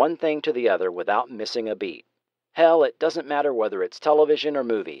from one thing to the other without missing a beat. Hell, it doesn't matter whether it's television or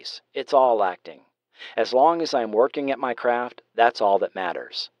movies. It's all acting. As long as I'm working at my craft, that's all that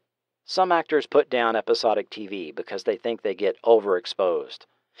matters. Some actors put down episodic TV because they think they get overexposed.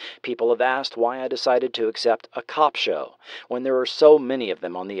 People have asked why I decided to accept a cop show when there are so many of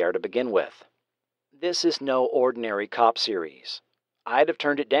them on the air to begin with. This is no ordinary cop series. I'd have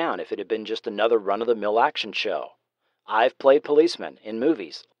turned it down if it had been just another run-of-the-mill action show. I've played policemen in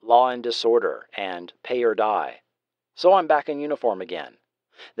movies Law and Disorder and Pay or Die. So I'm back in uniform again.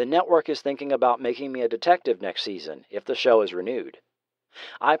 The network is thinking about making me a detective next season if the show is renewed.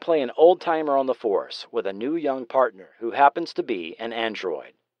 I play an old-timer on the force with a new young partner who happens to be an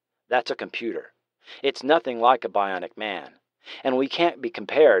android. That's a computer. It's nothing like a bionic man. And we can't be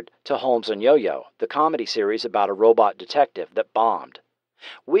compared to Holmes and Yo-Yo, the comedy series about a robot detective that bombed.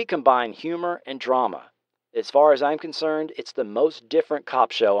 We combine humor and drama. As far as I'm concerned, it's the most different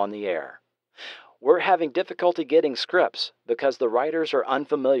cop show on the air. We're having difficulty getting scripts because the writers are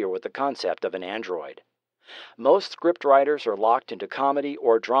unfamiliar with the concept of an android. Most script writers are locked into comedy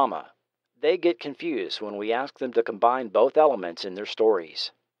or drama. They get confused when we ask them to combine both elements in their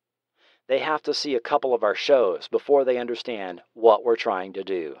stories. They have to see a couple of our shows before they understand what we're trying to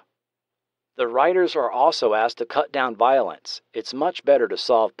do. The writers are also asked to cut down violence. It's much better to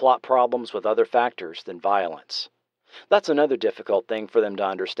solve plot problems with other factors than violence. That's another difficult thing for them to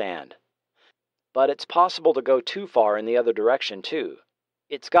understand. But it's possible to go too far in the other direction, too.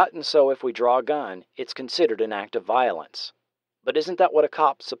 It's gotten so if we draw a gun, it's considered an act of violence. But isn't that what a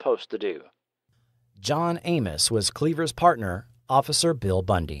cop's supposed to do? John Amos was Cleaver's partner, Officer Bill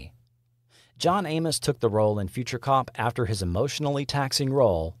Bundy. John Amos took the role in Future Cop after his emotionally taxing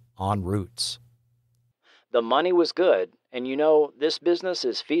role on Roots. The money was good, and you know, this business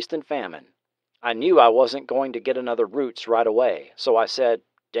is feast and famine. I knew I wasn't going to get another Roots right away, so I said,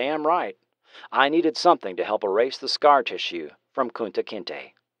 damn right. I needed something to help erase the scar tissue from Kunta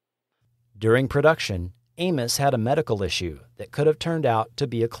Kinte. During production, Amos had a medical issue that could have turned out to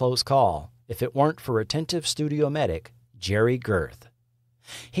be a close call if it weren't for attentive studio medic Jerry Girth.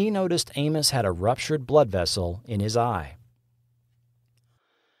 He noticed Amos had a ruptured blood vessel in his eye.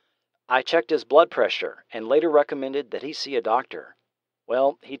 I checked his blood pressure and later recommended that he see a doctor.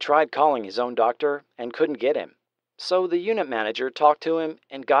 Well, he tried calling his own doctor and couldn't get him. So the unit manager talked to him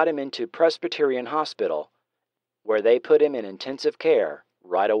and got him into Presbyterian Hospital, where they put him in intensive care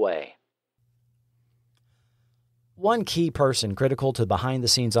right away. One key person critical to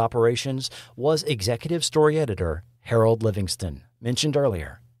behind-the-scenes operations was executive story editor Harold Livingston, mentioned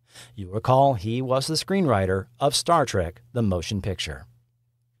earlier. You recall he was the screenwriter of Star Trek: The Motion Picture.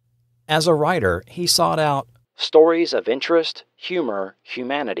 As a writer, he sought out stories of interest, humor,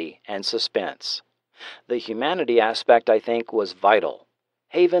 humanity, and suspense. The humanity aspect, I think, was vital.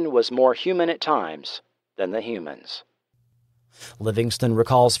 Haven was more human at times than the humans. Livingston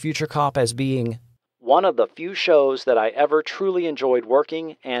recalls Future Cop as being one of the few shows that I ever truly enjoyed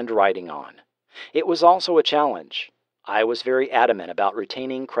working and writing on. It was also a challenge. I was very adamant about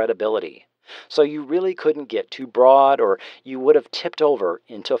retaining credibility, so you really couldn't get too broad or you would have tipped over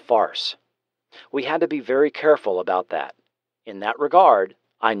into farce. We had to be very careful about that. In that regard,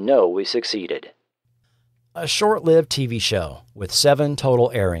 I know we succeeded. A short-lived TV show with 7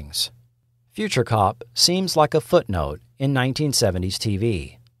 total airings. Future Cop seems like a footnote in 1970s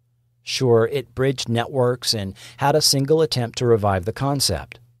TV. Sure, it bridged networks and had a single attempt to revive the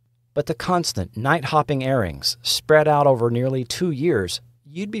concept. But the constant night-hopping airings spread out over nearly 2 years,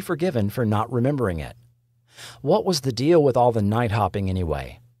 you'd be forgiven for not remembering it. What was the deal with all the night-hopping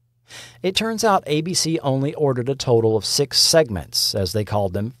anyway? It turns out ABC only ordered a total of 6 segments, as they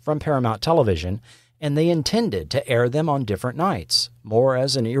called them, from Paramount Television, and they intended to air them on different nights, more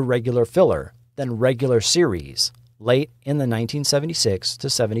as an irregular filler than regular series, late in the 1976 to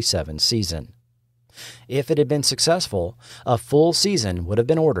 77 season. If it had been successful, a full season would have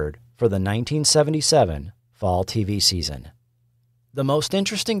been ordered for the 1977 fall TV season. The most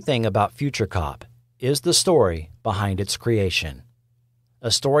interesting thing about Future Cop is the story behind its creation.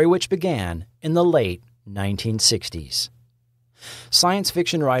 A story which began in the late 1960s. Science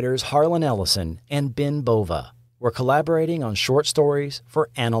fiction writers Harlan Ellison and Ben Bova were collaborating on short stories for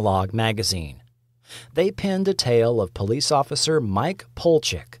Analog magazine. They penned a tale of police officer Mike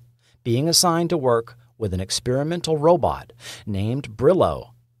Polchik being assigned to work with an experimental robot named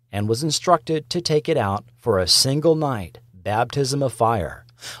Brillo and was instructed to take it out for a single night baptism of fire,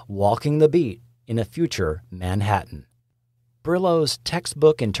 walking the beat in a future Manhattan. Brillo's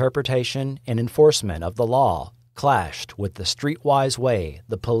textbook interpretation and enforcement of the law clashed with the streetwise way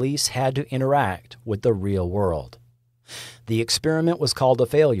the police had to interact with the real world. The experiment was called a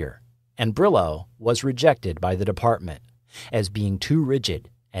failure, and Brillo was rejected by the department as being too rigid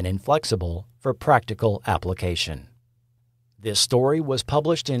and inflexible for practical application. This story was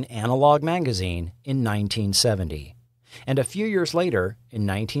published in Analog magazine in 1970, and a few years later, in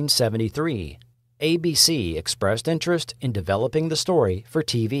 1973, ABC expressed interest in developing the story for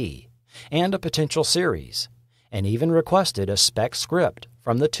TV and a potential series, and even requested a spec script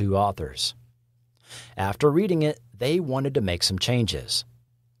from the 2 authors. After reading it, they wanted to make some changes.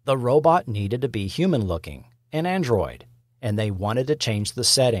 The robot needed to be human-looking, an android, and they wanted to change the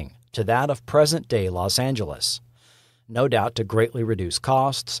setting to that of present-day Los Angeles, no doubt to greatly reduce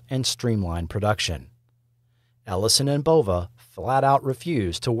costs and streamline production. Ellison and Bova flat-out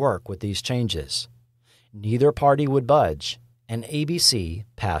refused to work with these changes. Neither party would budge, and ABC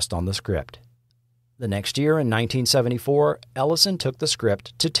passed on the script. The next year, in 1974, Ellison took the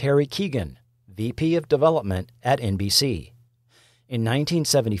script to Terry Keegan, VP of Development at NBC. In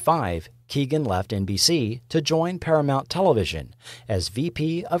 1975, Keegan left NBC to join Paramount Television as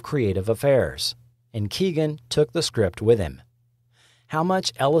VP of Creative Affairs, and Keegan took the script with him. How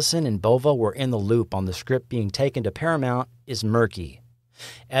much Ellison and Bova were in the loop on the script being taken to Paramount is murky.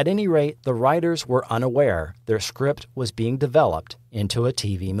 At any rate, the writers were unaware their script was being developed into a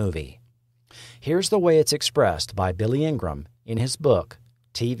TV movie. Here's the way it's expressed by Billy Ingram in his book,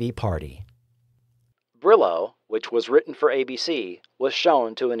 TV Party. Brillo, which was written for ABC, was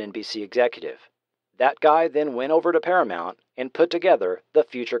shown to an NBC executive. That guy then went over to Paramount and put together the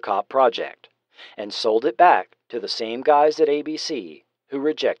Future Cop project, and sold it back to the same guys at ABC who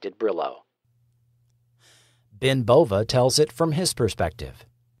rejected Brillo. Ben Bova tells it from his perspective.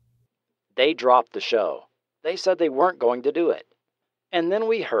 They dropped the show. They said they weren't going to do it. And then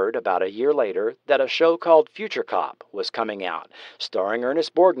we heard about a year later that a show called Future Cop was coming out, starring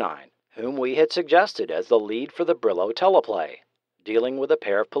Ernest Borgnine, whom we had suggested as the lead for the Brillo teleplay, dealing with a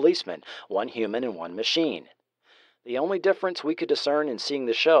pair of policemen, one human and one machine. The only difference we could discern in seeing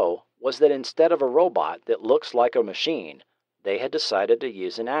the show was that instead of a robot that looks like a machine, they had decided to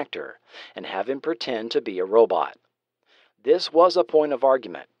use an actor and have him pretend to be a robot. This was a point of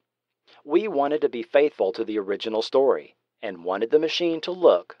argument. We wanted to be faithful to the original story and wanted the machine to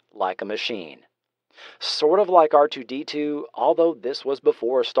look like a machine. Sort of like R2-D2, although this was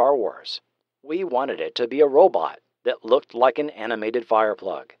before Star Wars. We wanted it to be a robot that looked like an animated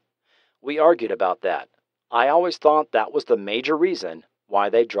fireplug. We argued about that. I always thought that was the major reason why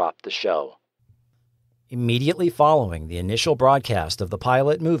they dropped the show. Immediately following the initial broadcast of the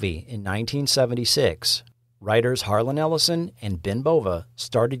pilot movie in 1976, writers Harlan Ellison and Ben Bova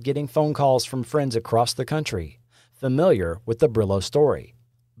started getting phone calls from friends across the country familiar with the Brillo story,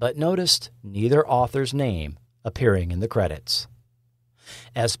 but noticed neither author's name appearing in the credits.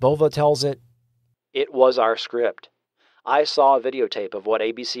 As Bova tells it, "It was our script. I saw a videotape of what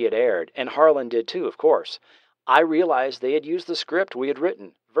ABC had aired, and Harlan did too, of course. I realized they had used the script we had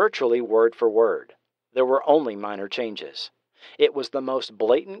written, virtually word for word. There were only minor changes. It was the most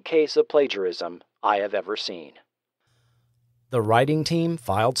blatant case of plagiarism I have ever seen." The writing team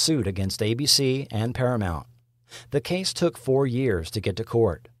filed suit against ABC and Paramount. The case took 4 years to get to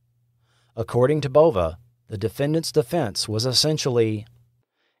court. According to Bova, the defendant's defense was essentially,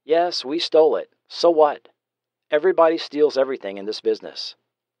 "Yes, we stole it. So what? Everybody steals everything in this business."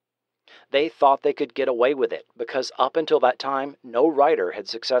 They thought they could get away with it because up until that time, no writer had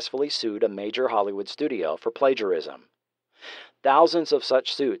successfully sued a major Hollywood studio for plagiarism. Thousands of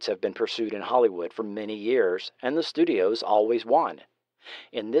such suits have been pursued in Hollywood for many years, and the studios always won.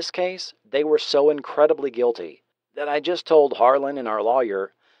 In this case, they were so incredibly guilty that I just told Harlan and our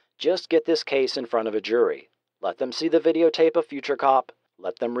lawyer, just get this case in front of a jury. Let them see the videotape of Future Cop,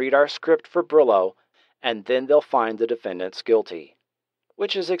 let them read our script for Brillo, and then they'll find the defendants guilty.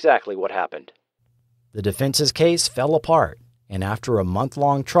 Which is exactly what happened. The defense's case fell apart, and after a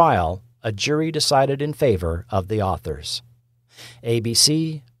month-long trial, a jury decided in favor of the authors.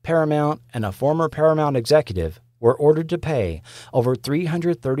 ABC, Paramount, and a former Paramount executive were ordered to pay over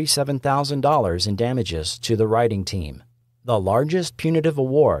 $337,000 in damages to the writing team, the largest punitive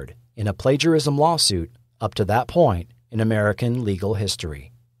award in a plagiarism lawsuit up to that point in American legal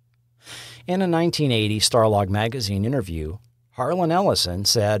history. In a 1980 Starlog magazine interview, Harlan Ellison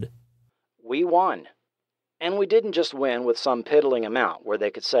said, "We won. And we didn't just win with some piddling amount where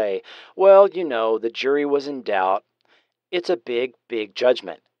they could say, well, you know, the jury was in doubt. It's a big, big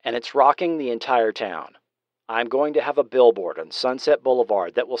judgment, and it's rocking the entire town. I'm going to have a billboard on Sunset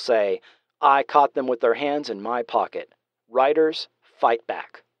Boulevard that will say, 'I caught them with their hands in my pocket. Writers, fight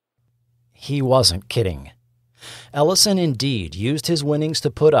back.'" He wasn't kidding. Ellison indeed used his winnings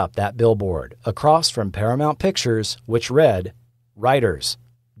to put up that billboard across from Paramount Pictures, which read, "Writers,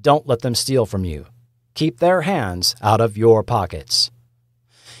 don't let them steal from you. Keep their hands out of your pockets."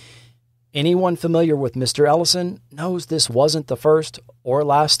 Anyone familiar with Mr. Ellison knows this wasn't the first or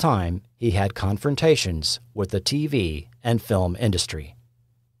last time he had confrontations with the TV and film industry.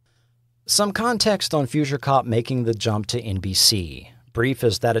 Some context on Future Cop making the jump to NBC, brief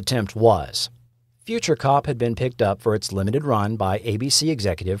as that attempt was. Future Cop had been picked up for its limited run by ABC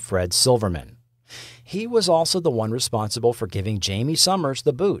executive Fred Silverman. He was also the one responsible for giving Jamie Summers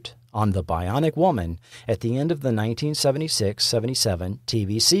the boot on The Bionic Woman at the end of the 1976-77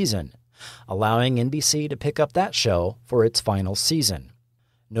 TV season, allowing NBC to pick up that show for its final season.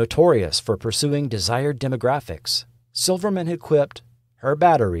 Notorious for pursuing desired demographics, Silverman had quipped, "Her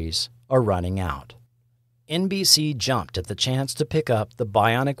batteries are running out." NBC jumped at the chance to pick up The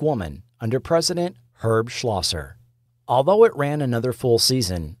Bionic Woman under President Herb Schlosser. Although it ran another full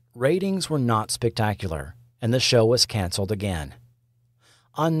season, ratings were not spectacular, and the show was canceled again.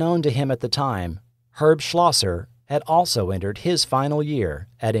 Unknown to him at the time, Herb Schlosser had also entered his final year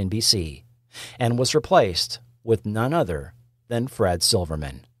at NBC and was replaced with none other than Fred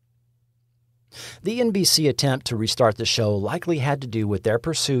Silverman. The NBC attempt to restart the show likely had to do with their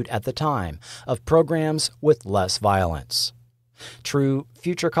pursuit at the time of programs with less violence. True,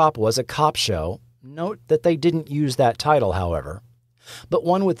 Future Cop was a cop show. Note that they didn't use that title, however, but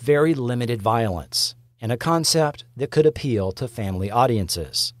one with very limited violence, and a concept that could appeal to family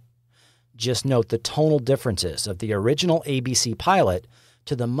audiences. Just note the tonal differences of the original ABC pilot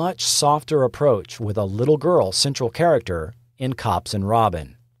to the much softer approach with a little girl central character in Cops and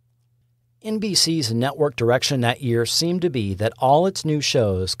Robin. NBC's network direction that year seemed to be that all its new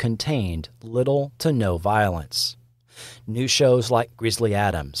shows contained little to no violence. New shows like Grizzly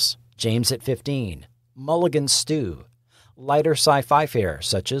Adams, James at 15, Mulligan's Stew, lighter sci-fi fare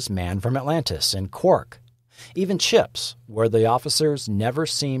such as Man from Atlantis and Quark, even Chips, where the officers never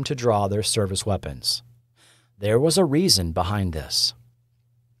seemed to draw their service weapons. There was a reason behind this.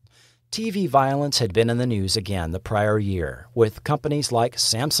 TV violence had been in the news again the prior year, with companies like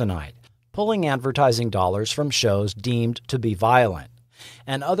Samsonite pulling advertising dollars from shows deemed to be violent,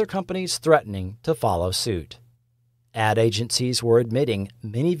 and other companies threatening to follow suit. Ad agencies were admitting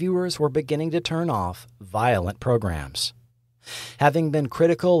many viewers were beginning to turn off violent programs. Having been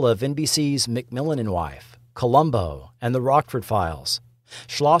critical of NBC's McMillan and Wife, Columbo, and the Rockford Files,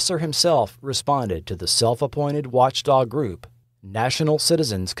 Schlosser himself responded to the self-appointed watchdog group, National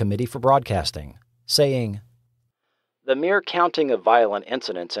Citizens Committee for Broadcasting, saying, "The mere counting of violent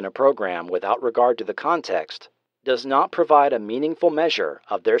incidents in a program without regard to the context does not provide a meaningful measure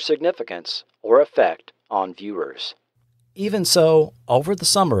of their significance or effect on viewers." Even so, over the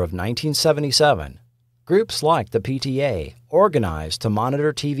summer of 1977, groups like the PTA organized to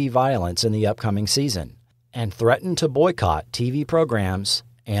monitor TV violence in the upcoming season and threatened to boycott TV programs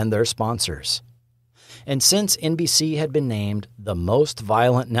and their sponsors. And since NBC had been named the most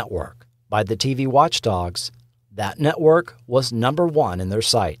violent network by the TV watchdogs, that network was number one in their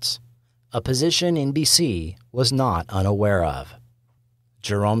sights, a position NBC was not unaware of.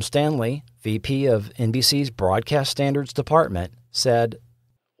 Jerome Stanley, VP of NBC's Broadcast Standards Department, said,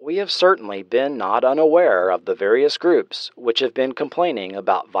 "We have certainly been not unaware of the various groups which have been complaining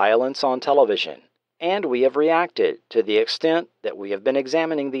about violence on television, and we have reacted to the extent that we have been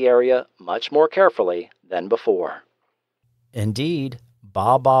examining the area much more carefully than before." Indeed,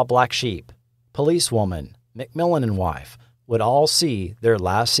 Baa Black Sheep, Policewoman, McMillan and Wife would all see their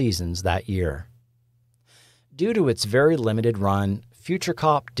last seasons that year. Due to its very limited run, Future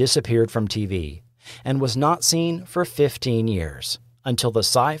Cop disappeared from TV and was not seen for 15 years until the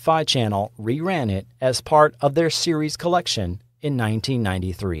Sci-Fi Channel reran it as part of their series collection in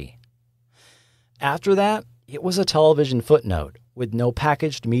 1993. After that, it was a television footnote with no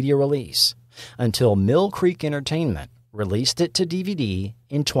packaged media release until Mill Creek Entertainment released it to DVD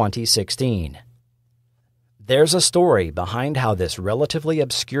in 2016. There's a story behind how this relatively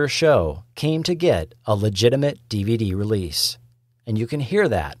obscure show came to get a legitimate DVD release, and you can hear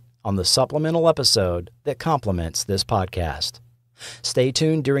that on the supplemental episode that complements this podcast. Stay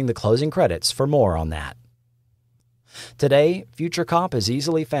tuned during the closing credits for more on that. Today, Future Cop is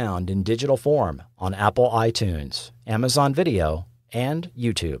easily found in digital form on Apple iTunes, Amazon Video, and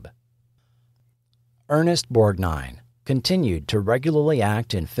YouTube. Ernest Borgnine continued to regularly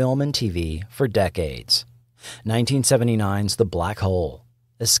act in film and TV for decades. 1979's The Black Hole,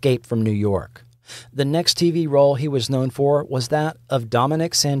 Escape from New York. The next TV role he was known for was that of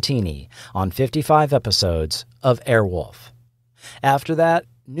Dominic Santini on 55 episodes of Airwolf. After that,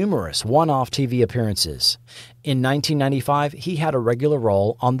 numerous one-off TV appearances. In 1995, he had a regular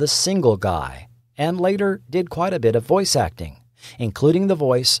role on The Single Guy, and later did quite a bit of voice acting, including the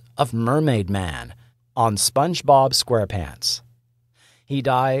voice of Mermaid Man on SpongeBob SquarePants. He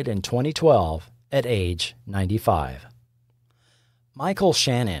died in 2012 at age 95. Michael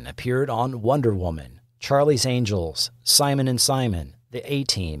Shannon appeared on Wonder Woman, Charlie's Angels, Simon & Simon, The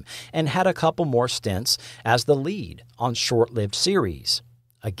A-Team, and had a couple more stints as the lead on short-lived series,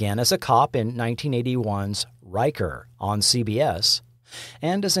 again as a cop in 1981's Riker on CBS,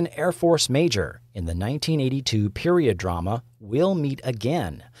 and as an Air Force major in the 1982 period drama We'll Meet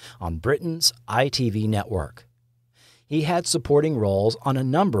Again on Britain's ITV network. He had supporting roles on a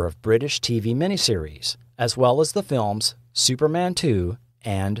number of British TV miniseries, as well as the films Superman 2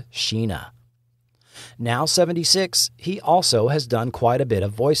 and Sheena. Now 76, he also has done quite a bit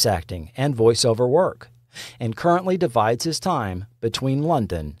of voice acting and voiceover work, and currently divides his time between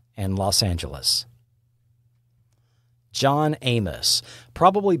London and Los Angeles. John Amos,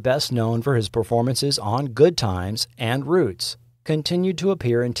 probably best known for his performances on Good Times and Roots, continued to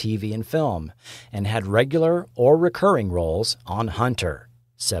appear in TV and film, and had regular or recurring roles on Hunter,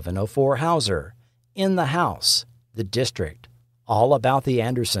 704 Hauser, In the House, The District, All About the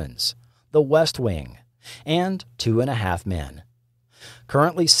Andersons, The West Wing, and 2.5 Men.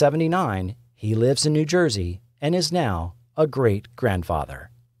 Currently 79, he lives in New Jersey and is now a great-grandfather.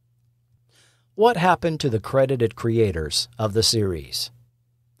 What happened to the credited creators of the series?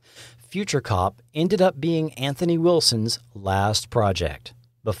 Future Cop ended up being Anthony Wilson's last project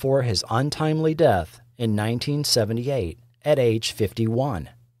before his untimely death in 1978 at age 51.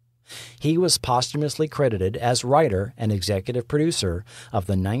 He was posthumously credited as writer and executive producer of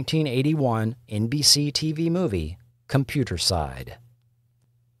the 1981 NBC TV movie Computer Side.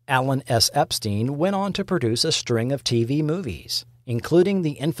 Alan S. Epstein went on to produce a string of TV movies, including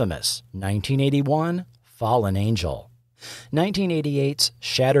the infamous 1981 Fallen Angel, 1988's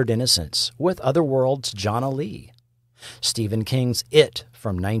Shattered Innocence with Otherworld's Jonna Lee, Stephen King's It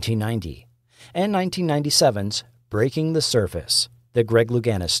from 1990, and 1997's Breaking the Surface, the Greg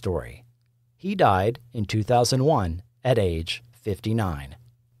Louganis story. He died in 2001 at age 59.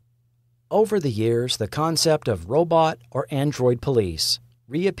 Over the years, the concept of robot or android police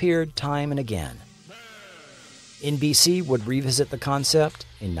reappeared time and again. NBC would revisit the concept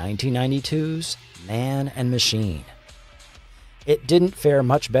in 1992's Man and Machine. It didn't fare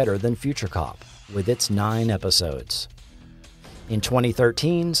much better than Future Cop, with its 9 episodes. In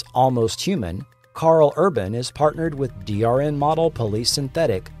 2013's Almost Human, Carl Urban is partnered with DRN model police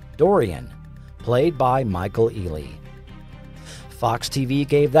synthetic Dorian, played by Michael Ealy. Fox TV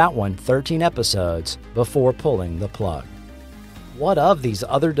gave that one 13 episodes before pulling the plug. What of these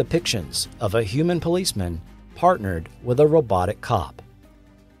other depictions of a human policeman partnered with a robotic cop?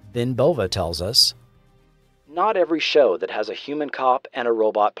 Ben Bova tells us, "Not every show that has a human cop and a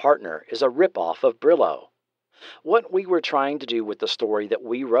robot partner is a ripoff of Brillo. What we were trying to do with the story that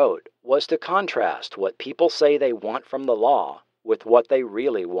we wrote was to contrast what people say they want from the law with what they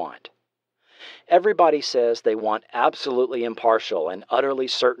really want. Everybody says they want absolutely impartial and utterly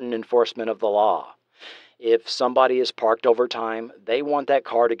certain enforcement of the law. If somebody is parked over time, they want that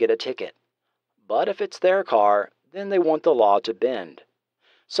car to get a ticket. But if it's their car, then they want the law to bend.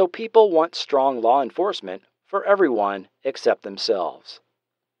 So people want strong law enforcement for everyone except themselves."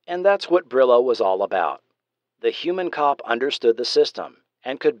 And that's what Brillo was all about. The human cop understood the system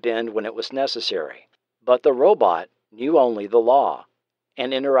and could bend when it was necessary, but the robot knew only the law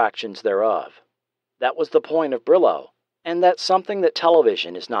and interactions thereof. That was the point of Brillo, and that's something that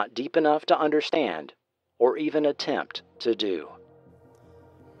television is not deep enough to understand or even attempt to do.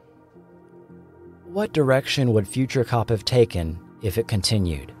 What direction would Future Cop have taken if it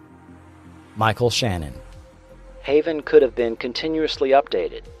continued? Michael Shannon. Haven could have been continuously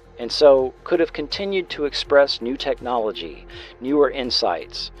updated, and so could have continued to express new technology, newer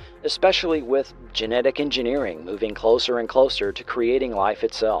insights, especially with genetic engineering moving closer and closer to creating life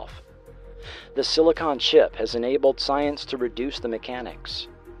itself. The silicon chip has enabled science to reduce the mechanics.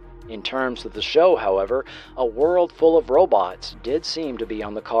 In terms of the show, however, a world full of robots did seem to be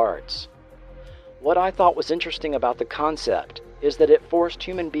on the cards. What I thought was interesting about the concept is that it forced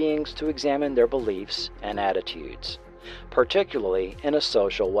human beings to examine their beliefs and attitudes, particularly in a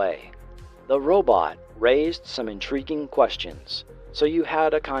social way. The robot raised some intriguing questions, so you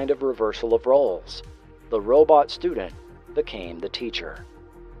had a kind of reversal of roles. The robot student became the teacher.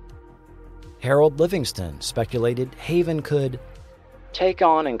 Harold Livingston speculated Haven could take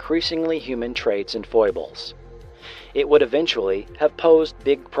on increasingly human traits and foibles. It would eventually have posed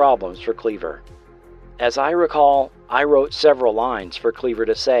big problems for Cleaver. As I recall, I wrote several lines for Cleaver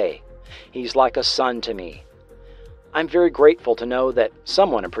to say, "He's like a son to me." I'm very grateful to know that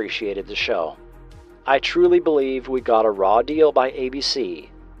someone appreciated the show. I truly believe we got a raw deal by ABC,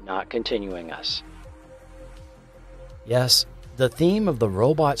 not continuing us. Yes, the theme of the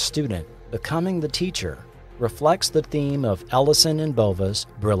robot student becoming the teacher reflects the theme of Ellison and Bova's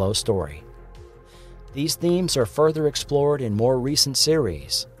Brillo story. These themes are further explored in more recent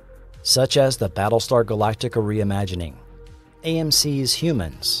series, such as the Battlestar Galactica reimagining, AMC's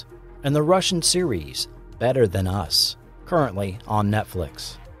Humans, and the Russian series Better Than Us, currently on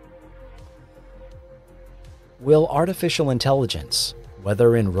Netflix. Will artificial intelligence,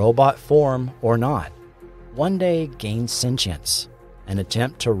 whether in robot form or not, one day gain sentience and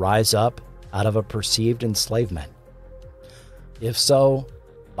attempt to rise up out of a perceived enslavement? If so,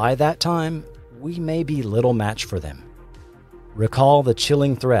 by that time, we may be little match for them. Recall the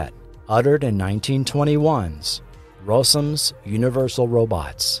chilling threat uttered in 1921's Rossum's Universal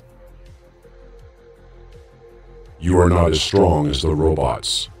Robots. You are not as strong as the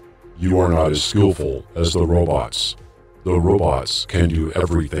robots. You are not as skillful as the robots. The robots can do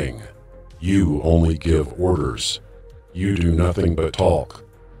everything. You only give orders. You do nothing but talk.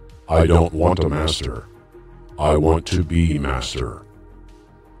 I don't want a master. I want to be master.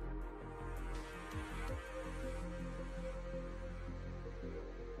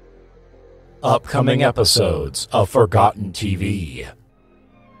 Upcoming episodes of Forgotten TV.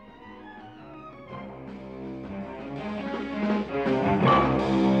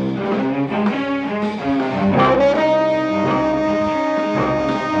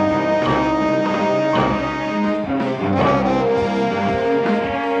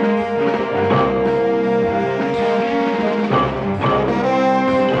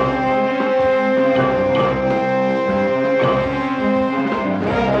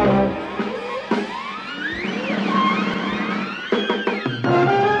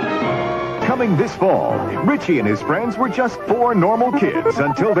 fall. Richie and his friends were just 4 normal kids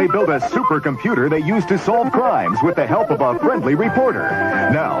until they built a supercomputer they used to solve crimes with the help of a friendly reporter.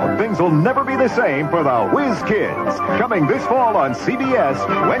 Now, things will never be the same for the Whiz Kids. Coming this fall on CBS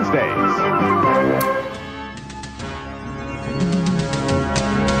Wednesdays.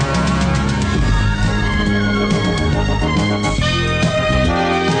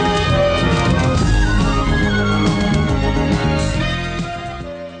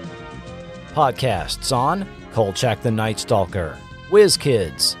 Podcasts on Kolchak the Night Stalker, Whiz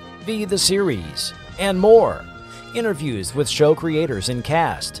Kids, V the Series, and more. Interviews with show creators and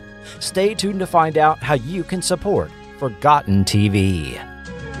cast. Stay tuned to find out how you can support Forgotten TV.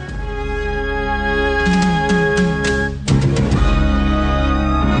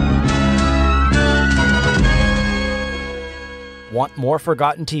 Want more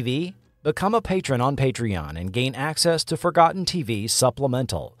Forgotten TV? Become a patron on Patreon and gain access to Forgotten TV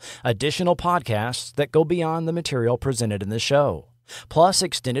Supplemental, additional podcasts that go beyond the material presented in the show, plus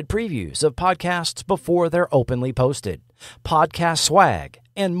extended previews of podcasts before they're openly posted, podcast swag,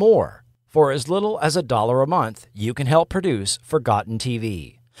 and more. For as little as $1 a month, you can help produce Forgotten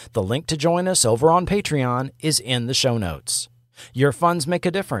TV. The link to join us over on Patreon is in the show notes. Your funds make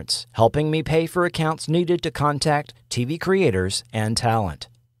a difference, helping me pay for accounts needed to contact TV creators and talent.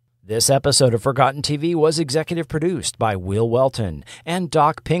 This episode of Forgotten TV was executive produced by Will Welton and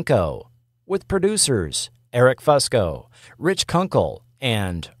Doc Pinko, with producers Eric Fusco, Rich Kunkel,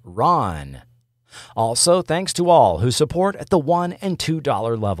 and Ron. Also, thanks to all who support at the $1 and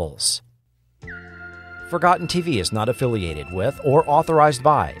 $2 levels. Forgotten TV is not affiliated with or authorized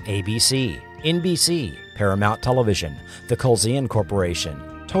by ABC, NBC, Paramount Television, the Colzian Corporation,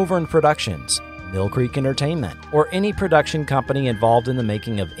 Tovern Productions, Mill Creek Entertainment, or any production company involved in the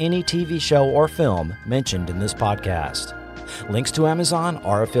making of any TV show or film mentioned in this podcast. Links to Amazon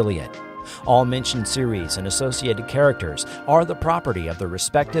are affiliate. All mentioned series and associated characters are the property of the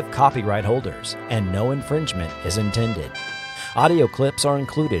respective copyright holders, and no infringement is intended. Audio clips are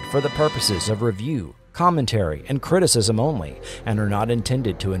included for the purposes of review, commentary, and criticism only, and are not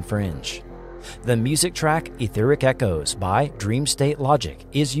intended to infringe. The music track Etheric Echoes by Dream State Logic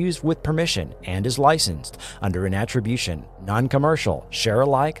is used with permission and is licensed under an attribution, non-commercial,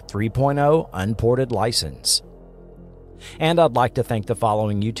 share-alike 3.0 unported license. And I'd like to thank the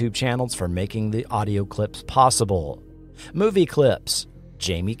following YouTube channels for making the audio clips possible. Movie Clips,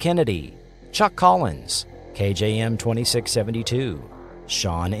 Jamie Kennedy, Chuck Collins, KJM 2672,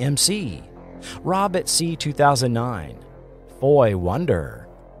 Sean MC, Rob at C 2009, Foy Wonder,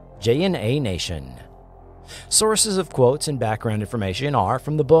 J&A Nation. Sources of quotes and background information are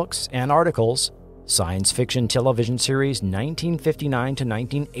from the books and articles Science Fiction Television Series 1959 to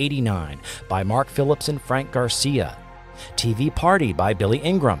 1989 by Mark Phillips and Frank Garcia, TV Party by Billy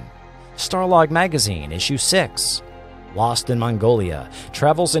Ingram, Starlog Magazine Issue 6, Lost in Mongolia,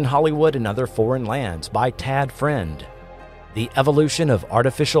 Travels in Hollywood and Other Foreign Lands by Tad Friend, The Evolution of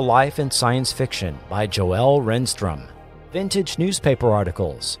Artificial Life in Science Fiction by Joel Renstrom, Vintage Newspaper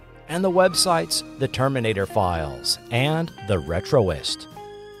Articles, and the websites The Terminator Files and The Retroist.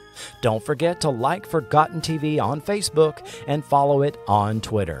 Don't forget to like Forgotten TV on Facebook and follow it on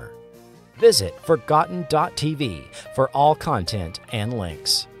Twitter. Visit forgotten.tv for all content and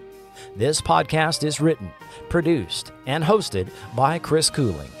links. This podcast is written, produced, and hosted by Chris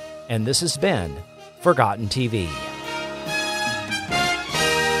Cooling, and this has been Forgotten TV.